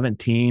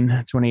 2017,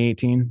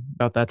 2018,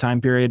 about that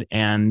time period.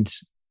 And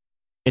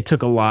it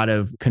took a lot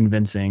of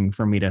convincing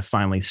for me to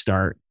finally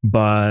start.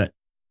 But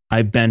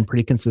I've been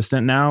pretty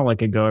consistent now.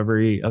 Like I go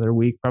every other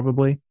week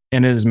probably.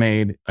 And it has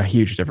made a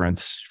huge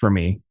difference for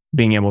me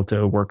being able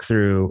to work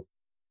through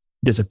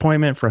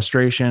disappointment,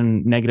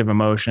 frustration, negative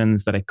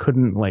emotions that I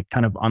couldn't like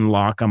kind of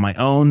unlock on my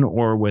own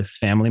or with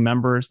family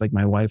members like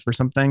my wife or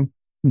something.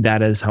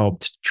 That has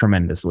helped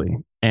tremendously.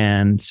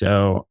 And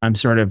so I'm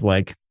sort of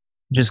like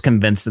just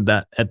convinced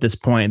that at this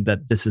point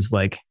that this is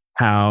like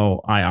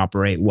how I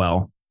operate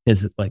well,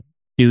 is like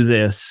do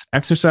this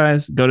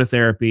exercise, go to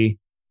therapy,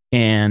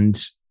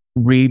 and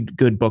read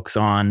good books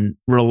on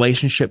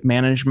relationship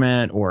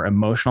management or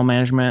emotional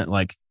management.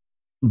 Like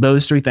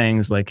those three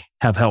things like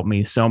have helped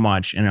me so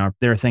much. And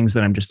there are things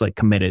that I'm just like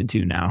committed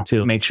to now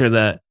to make sure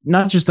that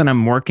not just that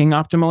I'm working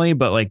optimally,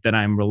 but like that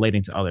I'm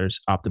relating to others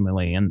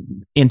optimally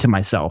and into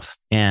myself.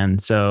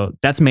 And so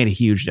that's made a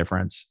huge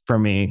difference for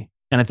me.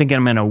 And I think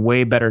I'm in a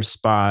way better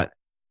spot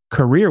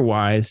career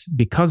wise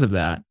because of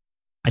that.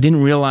 I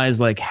didn't realize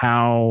like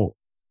how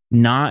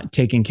not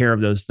taking care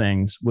of those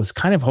things was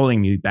kind of holding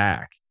me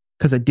back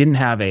because I didn't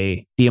have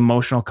the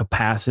emotional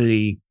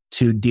capacity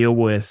to deal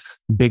with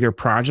bigger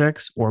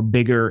projects or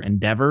bigger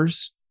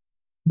endeavors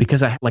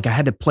because I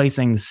had to play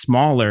things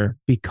smaller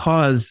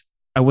because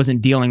I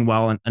wasn't dealing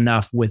well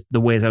enough with the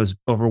ways I was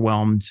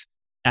overwhelmed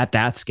at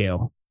that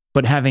scale.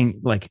 But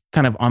having like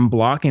kind of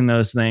unblocking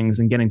those things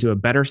and getting to a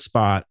better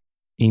spot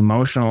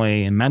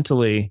emotionally and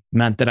mentally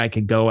meant that I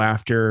could go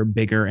after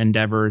bigger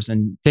endeavors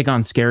and take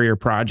on scarier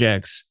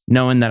projects,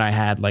 knowing that I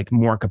had like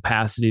more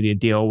capacity to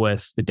deal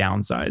with the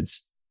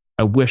downsides.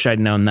 I wish I'd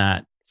known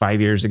that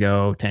 5 years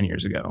ago, 10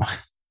 years ago.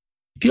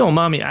 If you don't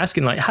mind me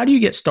asking, like, how do you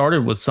get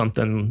started with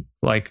something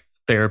like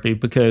therapy?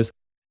 Because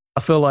I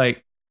feel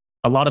like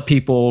a lot of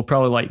people,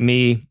 probably like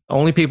me,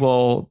 only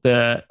people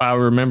that I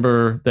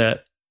remember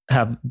that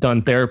have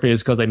done therapy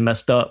is because they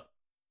messed up.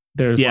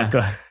 There's Yeah. like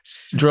a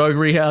drug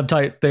rehab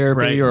type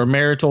therapy Right. or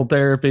marital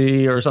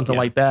therapy or something Yeah.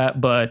 like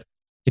that. But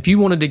if you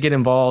wanted to get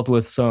involved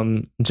with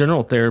some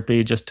general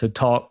therapy just to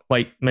talk,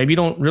 like maybe you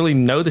don't really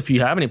know if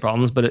you have any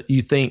problems, but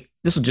you think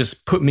this will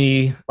just put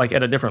me like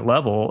at a different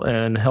level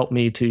and help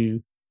me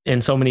to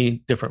in so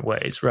many different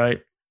ways, right?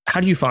 How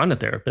do you find a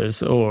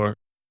therapist? Or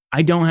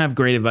I don't have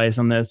great advice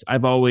on this.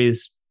 I've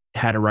always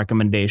had a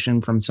recommendation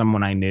from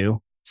someone I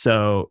knew.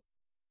 So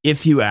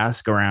if you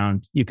ask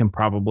around, you can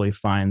probably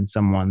find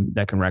someone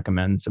that can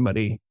recommend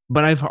somebody.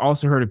 But I've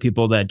also heard of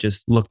people that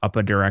just look up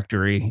a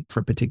directory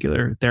for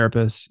particular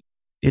therapists.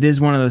 It is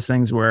one of those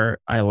things where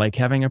I like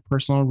having a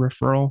personal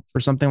referral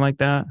for something like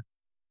that.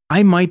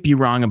 I might be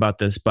wrong about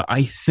this, but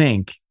I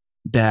think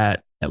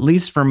that, at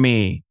least for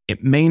me,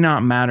 it may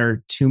not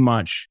matter too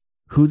much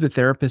who the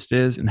therapist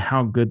is and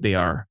how good they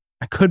are.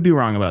 I could be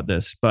wrong about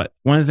this, but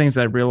one of the things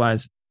that I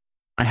realized,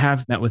 I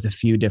have met with a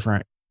few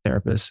different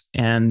therapists,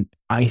 and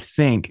I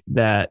think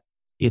that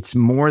it's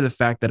more the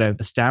fact that I've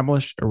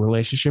established a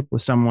relationship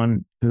with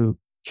someone who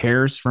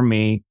cares for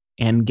me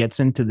and gets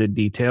into the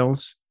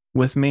details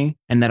with me,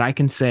 and that I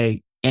can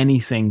say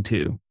anything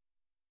to.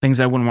 Things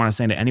I wouldn't want to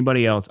say to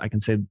anybody else, I can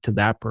say to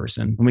that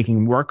person. And we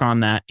can work on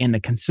that. And the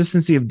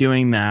consistency of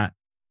doing that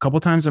a couple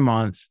times a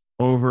month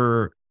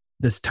over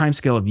this time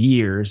scale of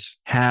years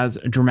has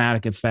a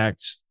dramatic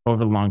effect over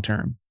the long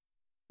term.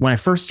 When I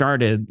first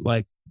started,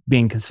 like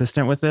being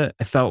consistent with it,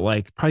 I felt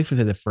like probably for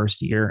the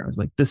first year, I was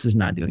like, this is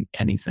not doing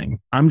anything.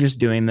 I'm just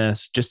doing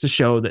this just to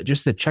show that,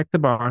 just to check the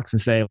box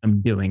and say,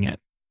 I'm doing it.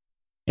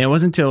 And it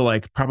wasn't until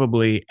like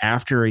probably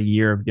after a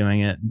year of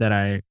doing it that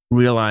I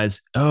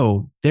realized,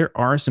 oh, there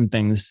are some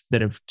things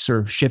that have sort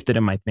of shifted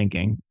in my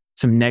thinking,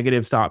 some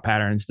negative thought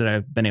patterns that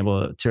I've been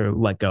able to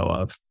let go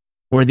of,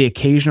 or the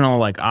occasional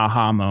like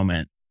aha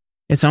moment.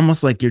 It's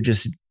almost like you're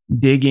just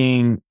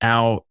digging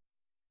out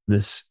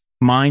this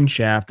mine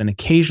shaft, and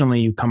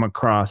occasionally you come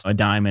across a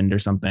diamond or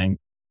something,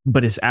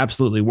 but it's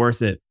absolutely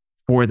worth it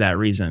for that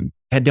reason.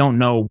 I don't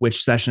know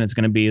which session it's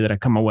going to be that I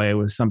come away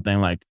with something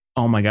like,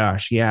 oh my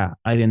gosh, yeah,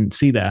 I didn't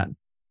see that.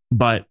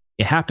 But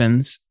it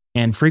happens,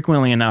 and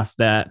frequently enough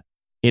that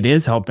it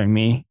is helping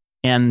me.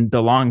 And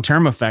the long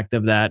term effect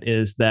of that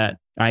is that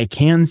I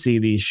can see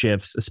these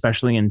shifts,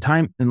 especially in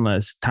time, in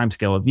this time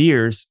scale of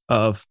years,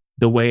 of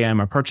the way I'm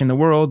approaching the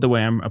world, the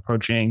way I'm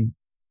approaching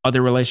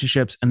other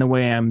relationships, and the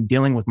way I'm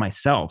dealing with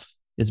myself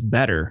is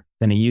better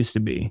than it used to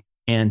be.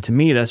 And to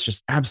me, that's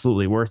just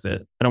absolutely worth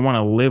it. I don't want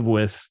to live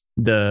with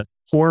the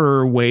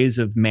poorer ways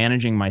of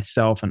managing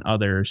myself and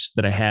others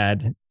that I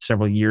had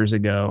several years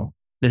ago.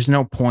 There's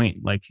no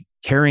point like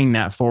carrying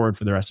that forward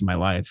for the rest of my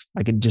life.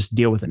 I could just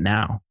deal with it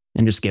now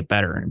and just get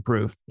better and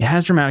improve. It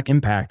has dramatic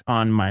impact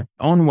on my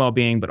own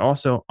well-being, but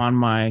also on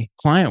my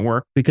client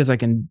work, because I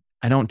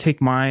don't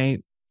take my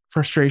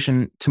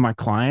frustration to my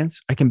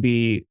clients. I can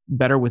be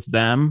better with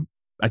them.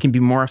 I can be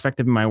more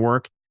effective in my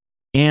work,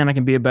 and I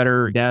can be a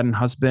better dad and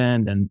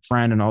husband and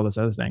friend and all those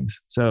other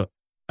things. So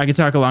I could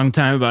talk a long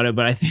time about it,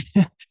 but I think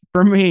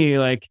for me,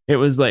 like it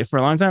was like for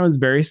a long time, I was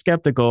very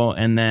skeptical.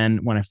 And then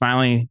when I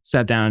finally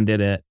sat down and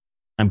did it,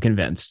 I'm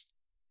convinced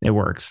it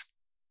works.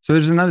 So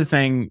there's another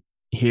thing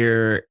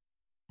here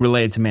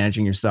related to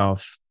managing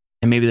yourself.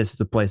 And maybe this is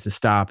the place to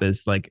stop,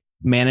 is like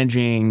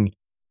managing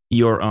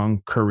your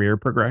own career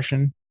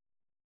progression.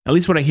 At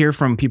least what I hear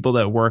from people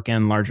that work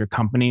in larger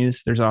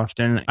companies, there's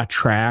often a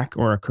track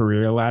or a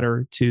career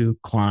ladder to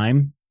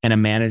climb, and a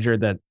manager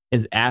that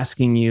is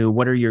asking you,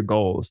 what are your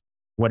goals?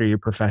 What are your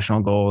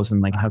professional goals?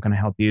 And like, how can I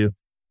help you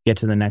get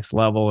to the next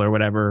level or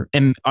whatever?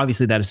 And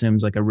obviously that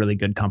assumes like a really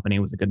good company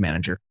with a good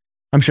manager.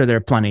 I'm sure there are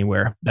plenty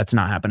where that's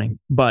not happening.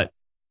 But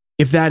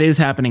if that is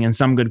happening in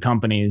some good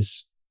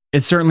companies,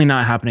 it's certainly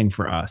not happening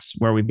for us,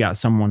 where we've got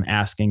someone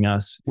asking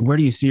us, where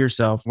do you see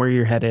yourself? Where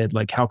you're headed?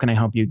 Like, how can I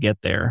help you get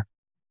there?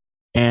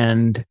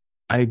 And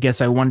I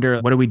guess I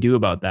wonder, what do we do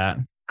about that?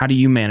 How do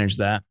you manage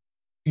that?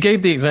 you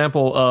gave the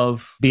example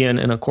of being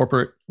in a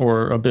corporate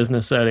or a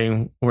business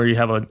setting where you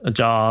have a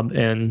job,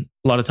 and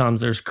a lot of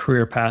times there's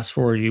career paths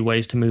for you,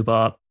 ways to move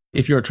up.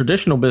 If you're a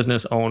traditional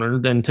business owner,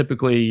 then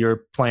typically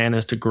your plan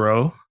is to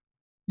grow,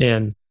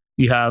 and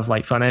you have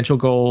like financial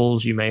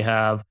goals. You may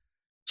have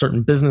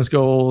certain business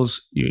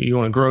goals. You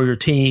want to grow your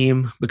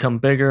team, become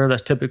bigger.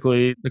 That's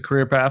typically the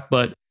career path.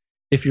 But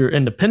if you're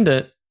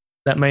independent,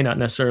 that may not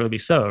necessarily be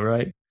so,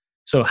 right?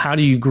 So how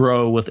do you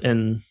grow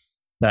within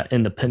that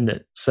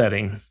independent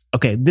setting?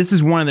 Okay, this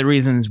is one of the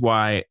reasons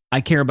why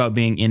I care about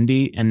being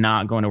indie and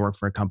not going to work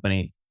for a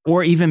company.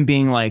 or even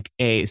being like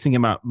thinking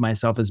about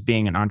myself as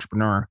being an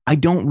entrepreneur, I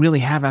don't really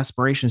have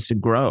aspirations to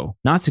grow,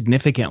 not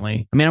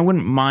significantly. I mean, I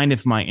wouldn't mind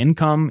if my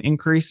income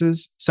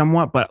increases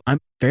somewhat, but I'm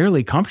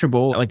fairly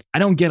comfortable. Like, I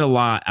don't get a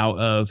lot out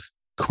of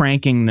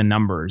cranking the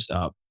numbers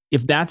up.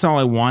 If that's all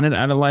I wanted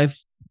out of life,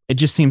 it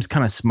just seems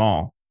kind of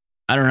small.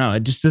 I don't know.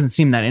 It just doesn't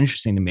seem that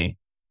interesting to me.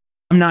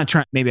 I'm not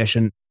trying, maybe I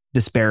shouldn't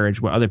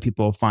disparage what other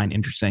people find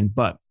interesting,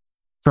 but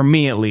for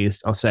me at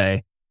least, I'll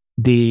say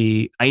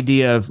the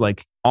idea of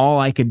like all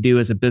I could do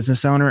as a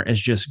business owner is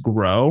just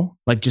grow.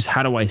 Like, just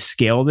how do I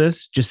scale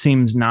this? Just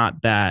seems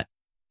not that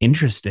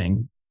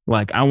interesting.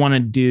 Like, I want to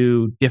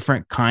do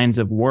different kinds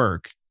of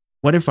work.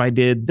 What if I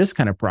did this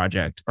kind of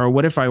project? Or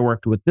what if I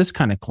worked with this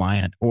kind of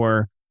client?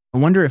 Or I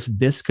wonder if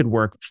this could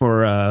work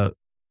for a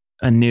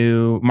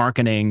new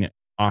marketing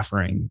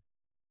offering.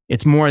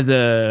 It's more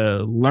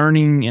the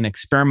learning and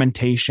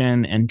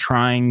experimentation and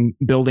trying,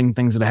 building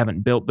things that I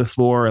haven't built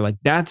before. Like,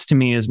 that's to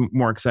me is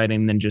more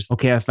exciting than just,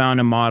 okay, I found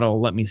a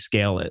model, let me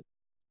scale it.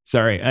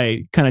 Sorry,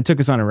 I kind of took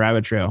us on a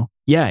rabbit trail.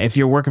 Yeah, if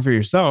you're working for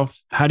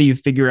yourself, how do you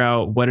figure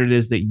out what it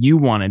is that you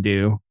want to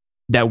do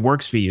that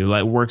works for you,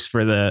 like works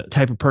for the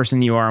type of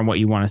person you are and what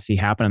you want to see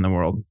happen in the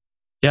world?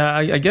 Yeah,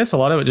 I guess a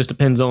lot of it just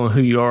depends on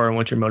who you are and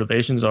what your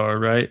motivations are,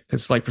 right?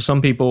 It's like for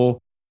some people,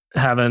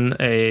 having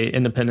a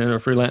independent or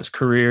freelance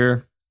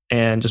career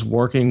and just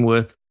working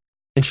with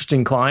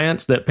interesting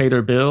clients that pay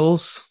their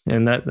bills,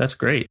 and that's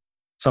great.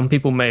 Some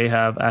people may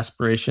have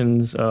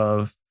aspirations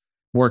of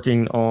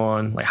working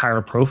on like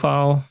higher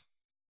profile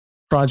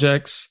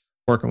projects,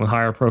 working with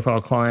higher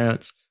profile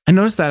clients. I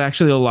noticed that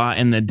actually a lot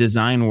in the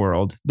design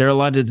world. There are a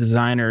lot of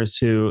designers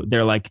who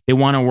they're like, they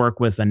want to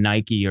work with a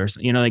Nike or,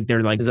 like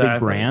they're like Exactly. big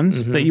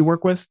brands that you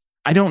work with.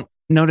 I don't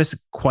notice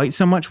quite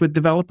so much with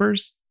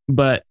developers,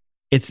 but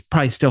it's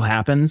probably still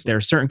happens. There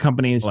are certain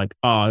companies like,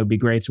 oh, it'd be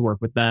great to work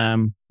with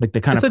them. Like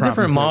the kind it's of a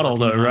different model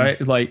though,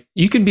 right? Like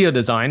you can be a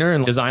designer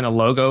and design a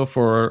logo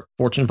for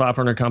Fortune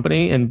 500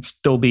 company and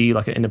still be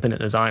like an independent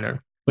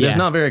designer. But it's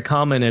not very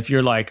common if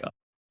you're like a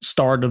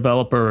star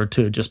developer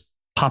to just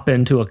pop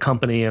into a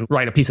company and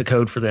write a piece of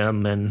code for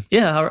them. And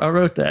yeah, I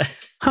wrote that.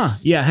 Huh.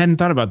 Yeah, I hadn't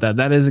thought about that.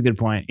 That is a good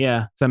point.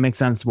 Yeah. So that makes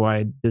sense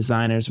why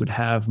designers would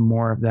have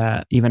more of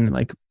that, even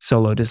like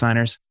solo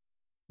designers.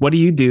 What do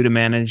you do to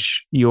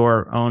manage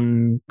your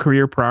own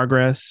career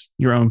progress,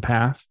 your own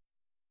path?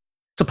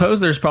 Suppose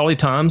there's probably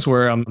times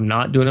where I'm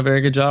not doing a very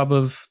good job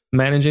of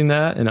managing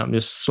that and I'm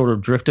just sort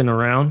of drifting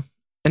around.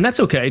 And that's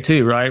okay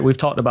too, right? We've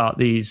talked about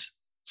these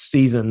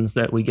seasons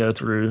that we go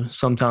through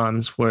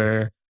sometimes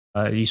where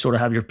you sort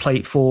of have your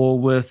plate full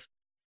with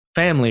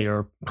family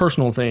or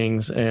personal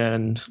things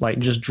and like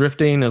just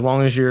drifting. As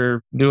long as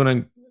you're doing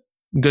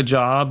a good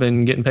job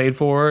and getting paid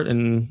for it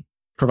and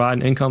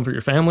providing income for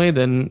your family,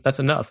 then that's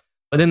enough.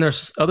 But then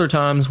there's other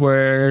times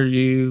where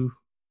you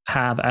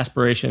have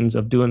aspirations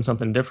of doing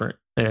something different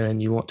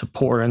and you want to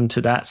pour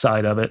into that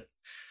side of it.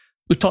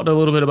 We've talked a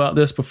little bit about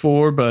this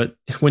before, but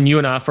when you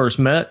and I first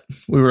met,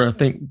 we were, I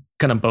think,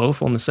 kind of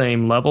both on the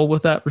same level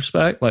with that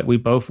respect. Like we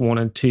both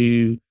wanted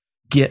to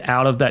get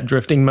out of that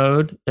drifting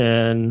mode.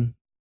 And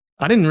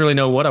I didn't really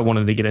know what I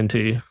wanted to get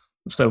into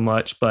so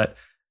much, but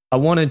I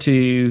wanted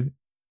to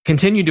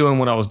continue doing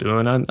what I was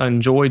doing. I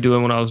enjoy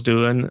doing what I was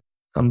doing.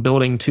 I'm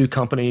building two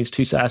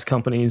SaaS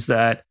companies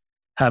that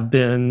have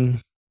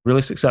been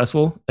really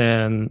successful,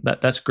 and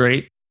that's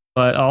great.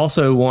 But I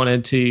also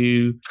wanted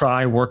to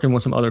try working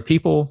with some other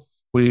people.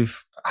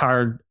 We've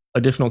hired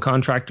additional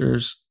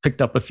contractors,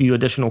 picked up a few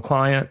additional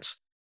clients.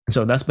 And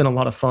so that's been a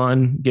lot of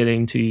fun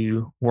getting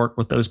to work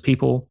with those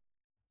people.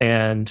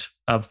 And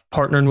I've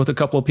partnered with a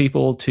couple of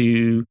people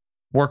to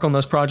work on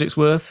those projects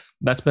with.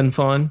 That's been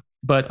fun.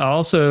 But I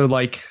also,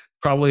 like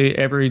probably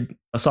every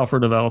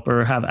software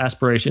developer, have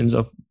aspirations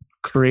of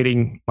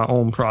creating my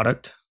own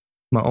product,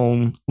 my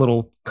own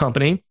little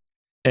company.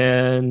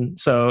 And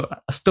so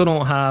I still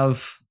don't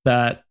have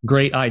that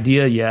great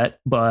idea yet,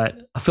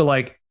 but I feel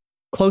like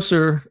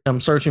closer, I'm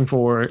searching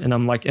for it and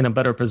I'm like in a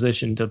better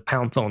position to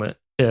pounce on it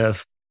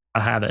if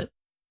I have it.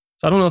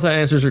 So I don't know if that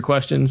answers your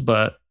questions,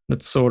 but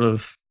that's sort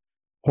of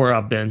where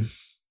I've been.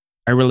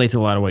 I relate to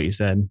a lot of what you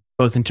said,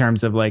 both in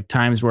terms of like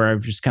times where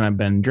I've just kind of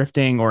been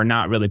drifting or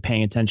not really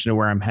paying attention to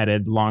where I'm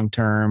headed long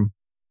term.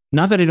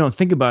 Not that I don't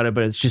think about it,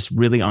 but it's just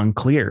really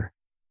unclear.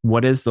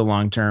 What is the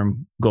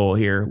long-term goal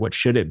here? What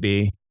should it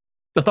be?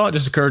 The thought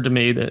just occurred to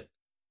me that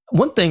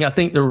one thing, I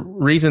think the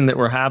reason that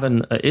we're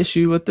having an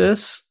issue with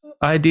this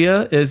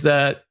idea is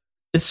that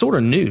it's sort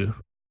of new.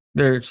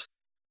 There's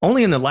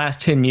only in the last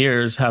 10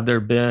 years have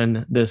there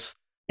been this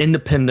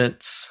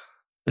independence,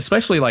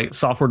 especially like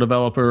software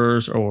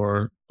developers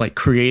or like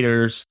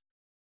creators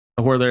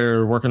where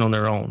they're working on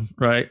their own,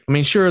 right? I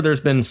mean, sure, there's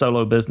been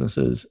solo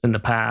businesses in the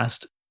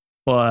past,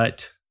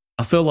 but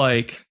I feel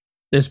like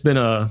there's been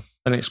an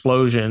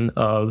explosion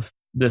of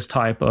this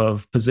type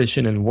of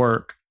position and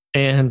work.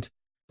 And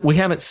we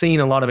haven't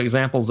seen a lot of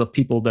examples of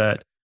people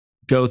that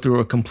go through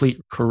a complete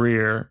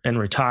career and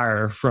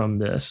retire from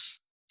this.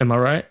 Am I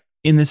right?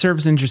 In the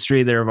service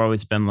industry, there have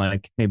always been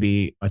like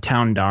maybe a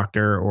town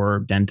doctor or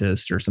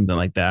dentist or something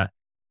like that.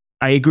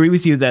 I agree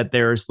with you that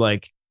there's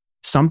like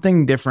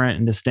something different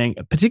and distinct.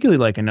 Particularly,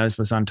 like I noticed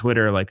this on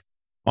Twitter, like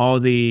all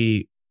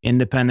the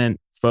independent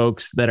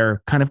folks that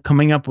are kind of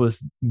coming up with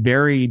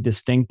very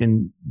distinct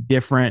and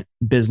different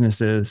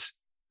businesses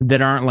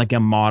that aren't like a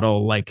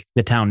model like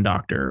the Town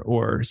Doctor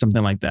or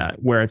something like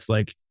that, where it's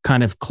like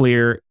kind of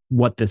clear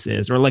what this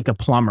is, or like a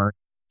plumber.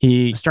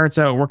 He starts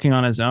out working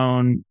on his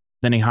own,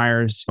 then he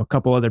hires a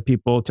couple other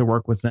people to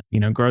work with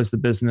him, grows the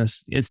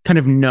business. It's kind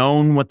of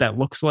known what that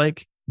looks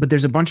like. But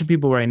there's a bunch of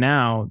people right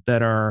now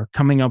that are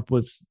coming up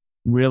with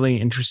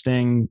really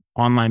interesting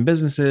online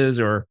businesses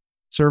or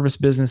service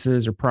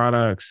businesses or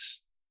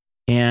products.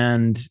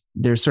 And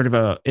there's sort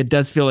of it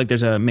does feel like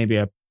there's maybe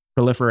a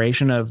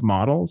proliferation of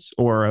models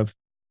or of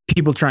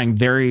people trying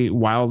very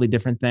wildly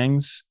different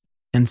things.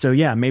 And so,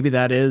 yeah, maybe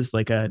that is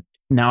like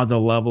now the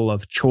level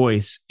of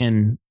choice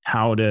in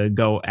how to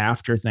go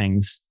after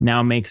things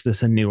now makes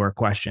this a newer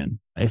question.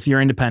 If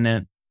you're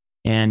independent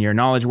and you're a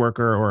knowledge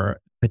worker or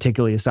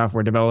particularly a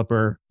software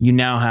developer, you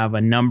now have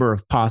a number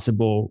of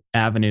possible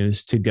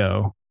avenues to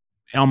go,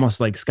 almost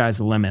like sky's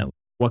the limit.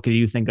 What could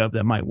you think of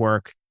that might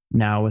work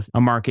now with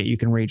a market you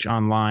can reach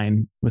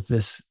online with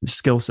this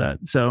skill set?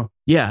 So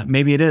yeah,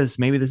 maybe it is.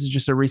 Maybe this is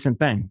just a recent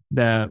thing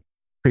that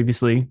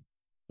previously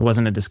it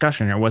wasn't a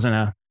discussion or it wasn't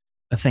a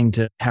thing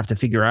to have to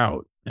figure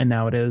out. And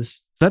now it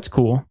is. So that's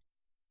cool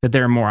that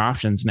there are more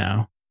options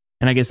now.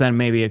 And I guess that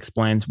maybe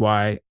explains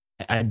why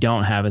I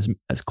don't have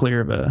as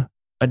clear of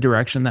a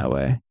direction that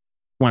way.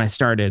 When I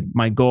started,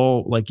 my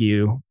goal, like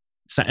you,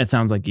 it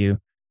sounds like you,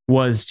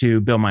 was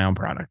to build my own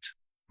product.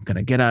 I'm going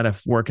to get out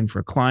of working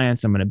for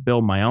clients. I'm going to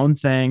build my own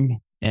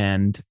thing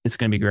and it's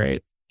going to be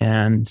great.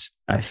 And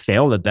I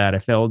failed at that. I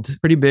failed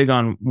pretty big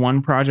on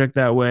one project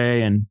that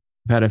way. And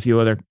I've had a few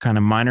other kind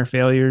of minor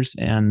failures.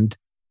 And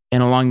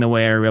along the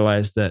way, I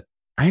realized that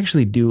I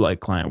actually do like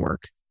client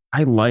work.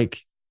 I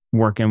like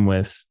working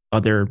with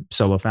other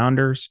solo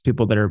founders,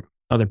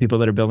 other people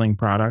that are building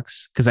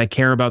products, because I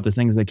care about the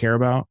things they care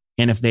about.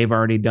 And if they've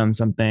already done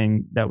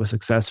something that was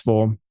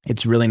successful,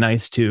 it's really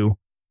nice to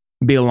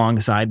be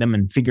alongside them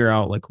and figure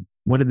out like,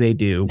 what did they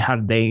do? How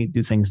did they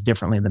do things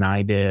differently than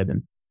I did?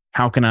 And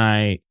how can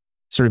I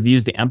sort of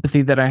use the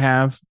empathy that I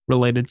have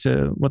related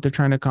to what they're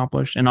trying to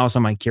accomplish? And also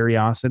my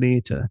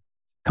curiosity to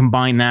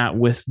combine that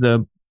with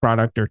the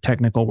product or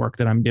technical work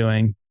that I'm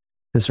doing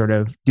to sort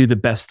of do the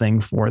best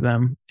thing for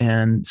them.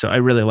 And so I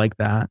really like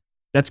that.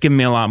 That's given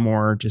me a lot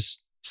more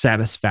just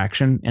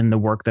satisfaction in the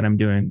work that I'm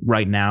doing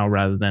right now,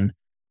 rather than,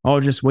 oh,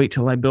 just wait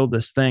till I build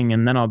this thing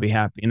and then I'll be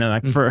happy.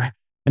 Like for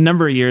a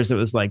number of years, it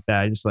was like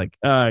that. Just like,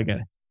 oh, I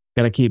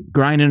gotta keep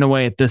grinding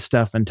away at this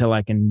stuff until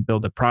I can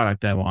build a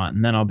product I want,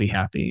 and then I'll be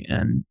happy.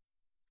 And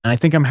I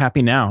think I'm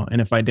happy now.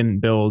 And if I didn't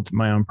build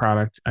my own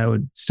product, I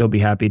would still be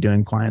happy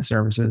doing client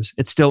services.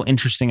 It's still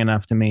interesting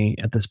enough to me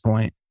at this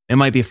point. It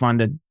might be fun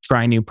to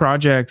try new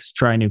projects,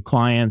 try new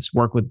clients,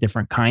 work with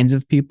different kinds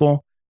of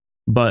people,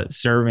 but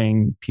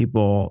serving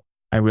people,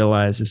 I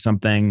realize, is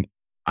something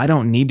I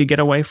don't need to get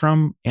away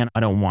from and I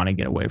don't want to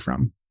get away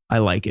from. I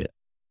like it.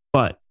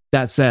 But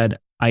that said,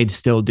 I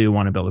still do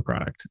want to build a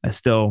product. I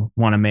still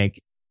want to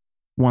make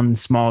one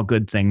small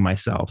good thing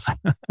myself.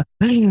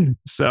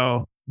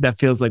 So that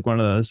feels like one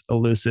of those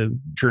elusive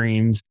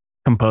dreams,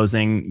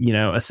 composing,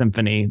 a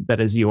symphony that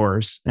is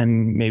yours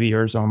and maybe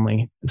yours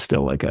only. It's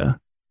still like a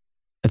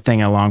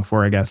thing I long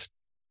for, I guess.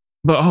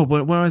 But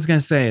what I was going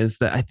to say is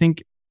that I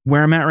think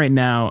where I'm at right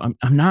now,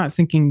 I'm not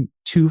thinking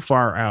too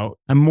far out.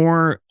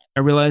 I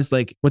realize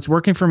like what's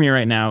working for me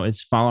right now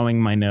is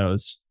following my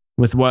nose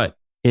with what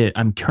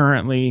I'm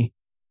currently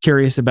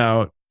curious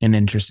about and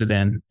interested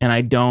in. And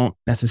I don't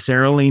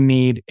necessarily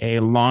need a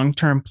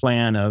long-term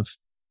plan of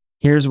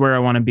here's where I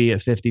want to be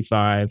at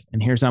 55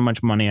 and here's how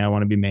much money I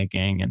want to be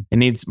making. And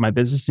my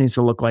business needs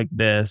to look like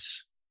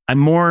this. I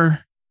more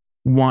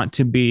want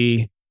to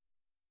be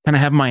kind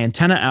of have my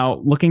antenna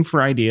out, looking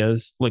for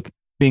ideas, like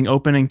being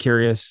open and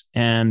curious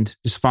and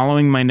just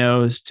following my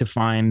nose to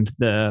find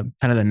the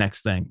kind of the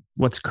next thing.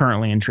 What's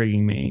currently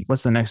intriguing me?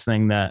 What's the next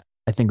thing that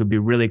I think would be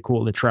really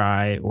cool to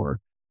try? Or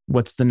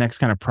what's the next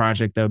kind of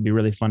project that would be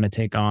really fun to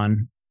take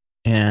on?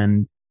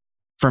 And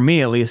for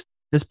me, at least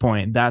at this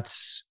point,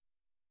 that's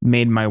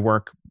made my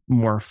work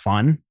more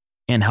fun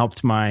and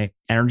helped my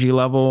energy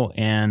level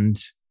and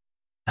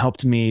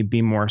helped me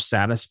be more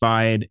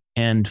satisfied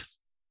and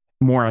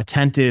more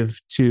attentive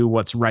to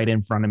what's right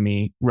in front of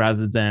me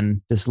rather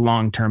than this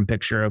long-term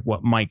picture of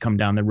what might come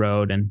down the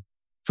road and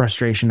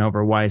frustration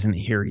over why isn't it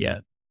here yet.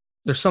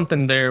 There's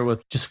something there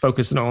with just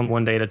focusing on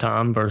one day at a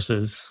time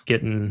versus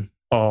getting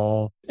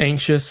all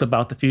anxious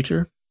about the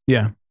future.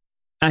 Yeah.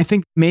 I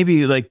think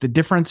maybe like the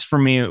difference for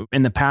me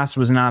in the past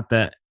was not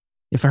that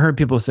if I heard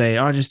people say,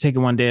 oh, just take it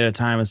one day at a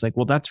time, it's like,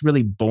 well, that's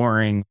really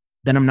boring.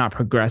 Then I'm not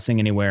progressing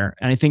anywhere.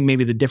 And I think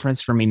maybe the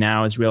difference for me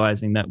now is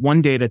realizing that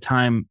one day at a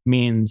time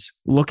means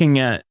looking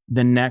at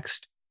the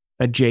next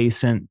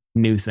adjacent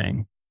new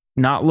thing,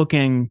 not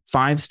looking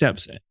 5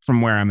 steps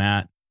from where I'm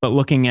at, but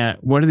looking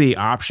at what are the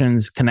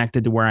options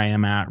connected to where I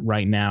am at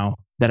right now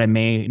that I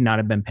may not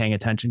have been paying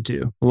attention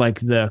to. Like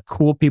the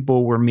cool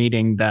people we're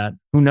meeting that,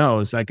 who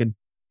knows, I could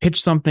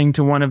pitch something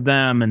to one of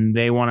them and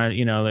they want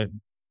to,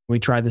 we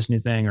try this new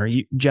thing, or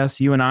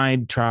Jess, you and I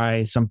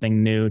try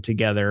something new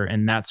together,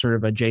 and that's sort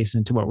of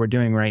adjacent to what we're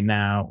doing right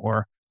now,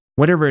 or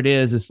whatever it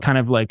is kind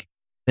of like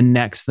the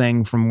next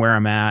thing from where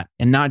I'm at,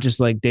 and not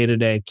just like day to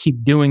day,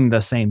 keep doing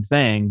the same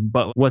thing,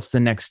 but what's the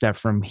next step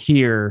from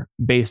here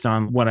based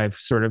on what I'm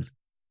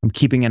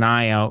keeping an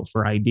eye out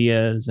for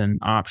ideas and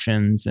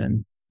options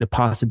and the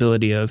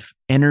possibility of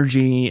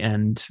energy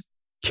and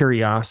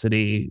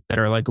curiosity that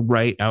are like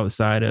right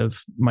outside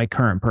of my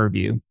current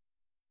purview.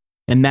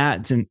 And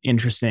that's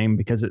interesting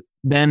because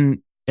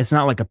then it's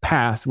not like a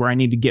path where I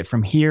need to get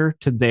from here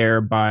to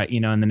there by,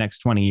 in the next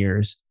 20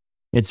 years.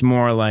 It's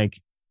more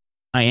like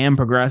I am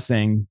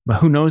progressing, but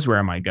who knows where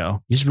I might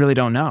go? You just really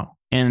don't know.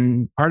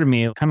 And part of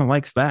me kind of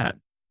likes that.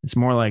 It's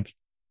more like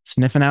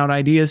sniffing out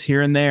ideas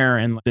here and there.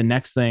 And the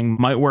next thing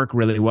might work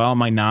really well,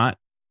 might not,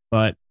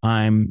 but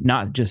I'm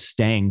not just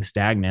staying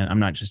stagnant. I'm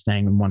not just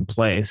staying in one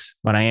place,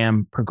 but I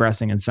am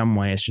progressing in some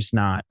way. It's just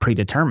not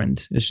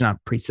predetermined. It's not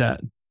preset.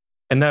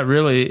 And that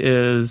really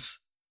is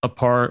a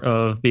part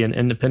of being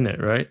independent,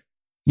 right?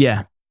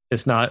 Yeah.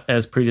 It's not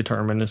as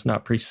predetermined. It's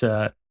not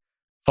preset,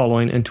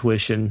 following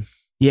intuition.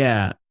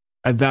 Yeah.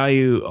 I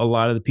value a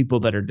lot of the people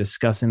that are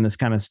discussing this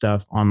kind of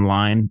stuff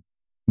online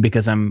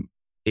because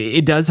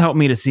it does help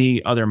me to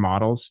see other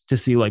models, to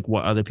see like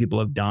what other people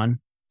have done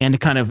and to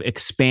kind of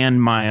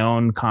expand my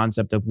own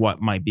concept of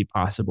what might be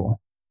possible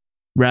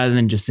rather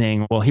than just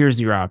saying, well, here's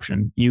your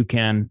option. You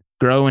can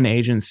grow an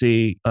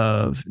agency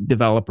of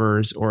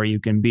developers, or you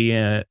can be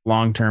a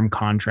long-term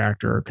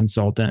contractor or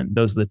consultant.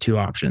 Those are the two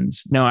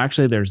options. No,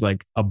 actually, there's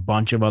like a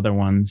bunch of other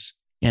ones,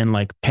 and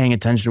like paying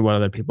attention to what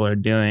other people are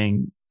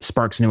doing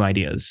sparks new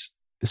ideas.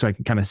 So I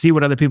can kind of see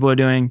what other people are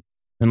doing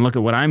and look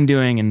at what I'm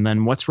doing, and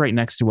then what's right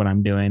next to what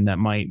I'm doing that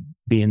might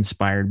be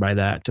inspired by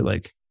that to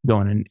like go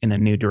in a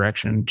new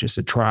direction, just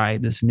to try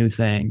this new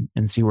thing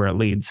and see where it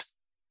leads.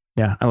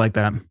 Yeah, I like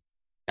that.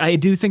 I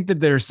do think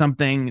that there's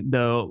something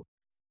though,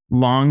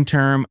 long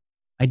term,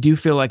 I do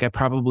feel like I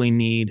probably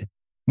need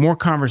more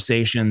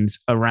conversations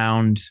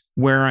around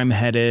where I'm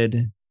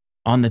headed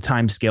on the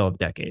time scale of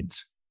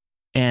decades.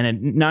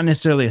 And not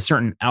necessarily a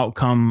certain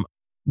outcome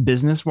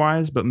business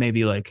wise, but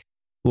maybe like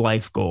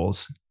life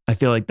goals. I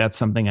feel like that's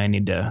something I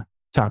need to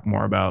talk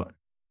more about.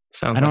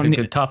 Sounds like a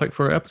good topic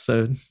for an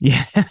episode.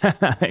 Yeah.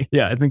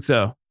 Yeah, I think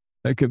so.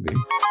 That could be.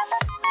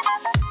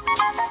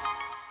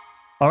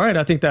 All right.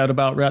 I think that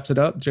about wraps it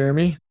up,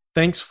 Jeremy.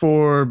 Thanks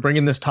for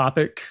bringing this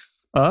topic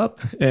up.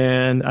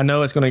 And I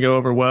know it's going to go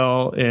over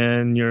well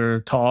in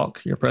your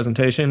talk, your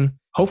presentation.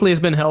 Hopefully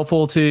it's been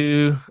helpful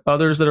to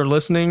others that are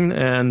listening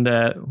and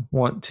that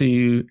want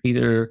to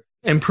either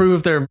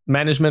improve their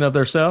management of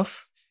their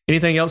self.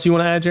 Anything else you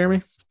want to add, Jeremy?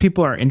 If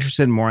people are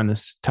interested more in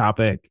this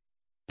topic,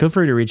 feel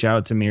free to reach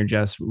out to me or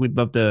Jess. We'd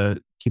love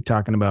to keep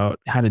talking about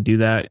how to do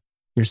that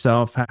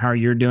yourself, how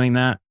you're doing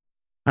that.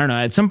 I don't know.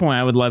 At some point,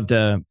 I would love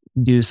to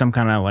do some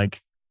kind of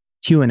like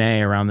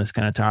Q&A around this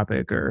kind of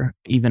topic, or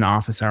even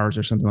office hours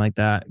or something like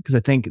that. Because I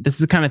think this is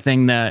the kind of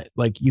thing that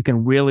like you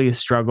can really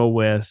struggle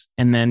with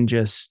and then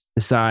just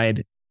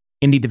decide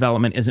indie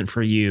development isn't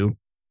for you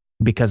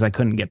because I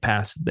couldn't get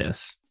past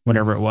this,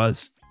 whatever it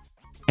was.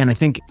 And I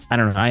think, I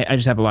don't know, I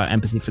just have a lot of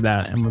empathy for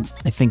that. And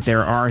I think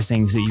there are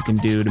things that you can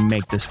do to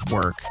make this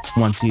work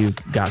once you've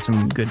got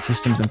some good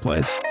systems in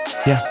place.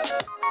 Yeah.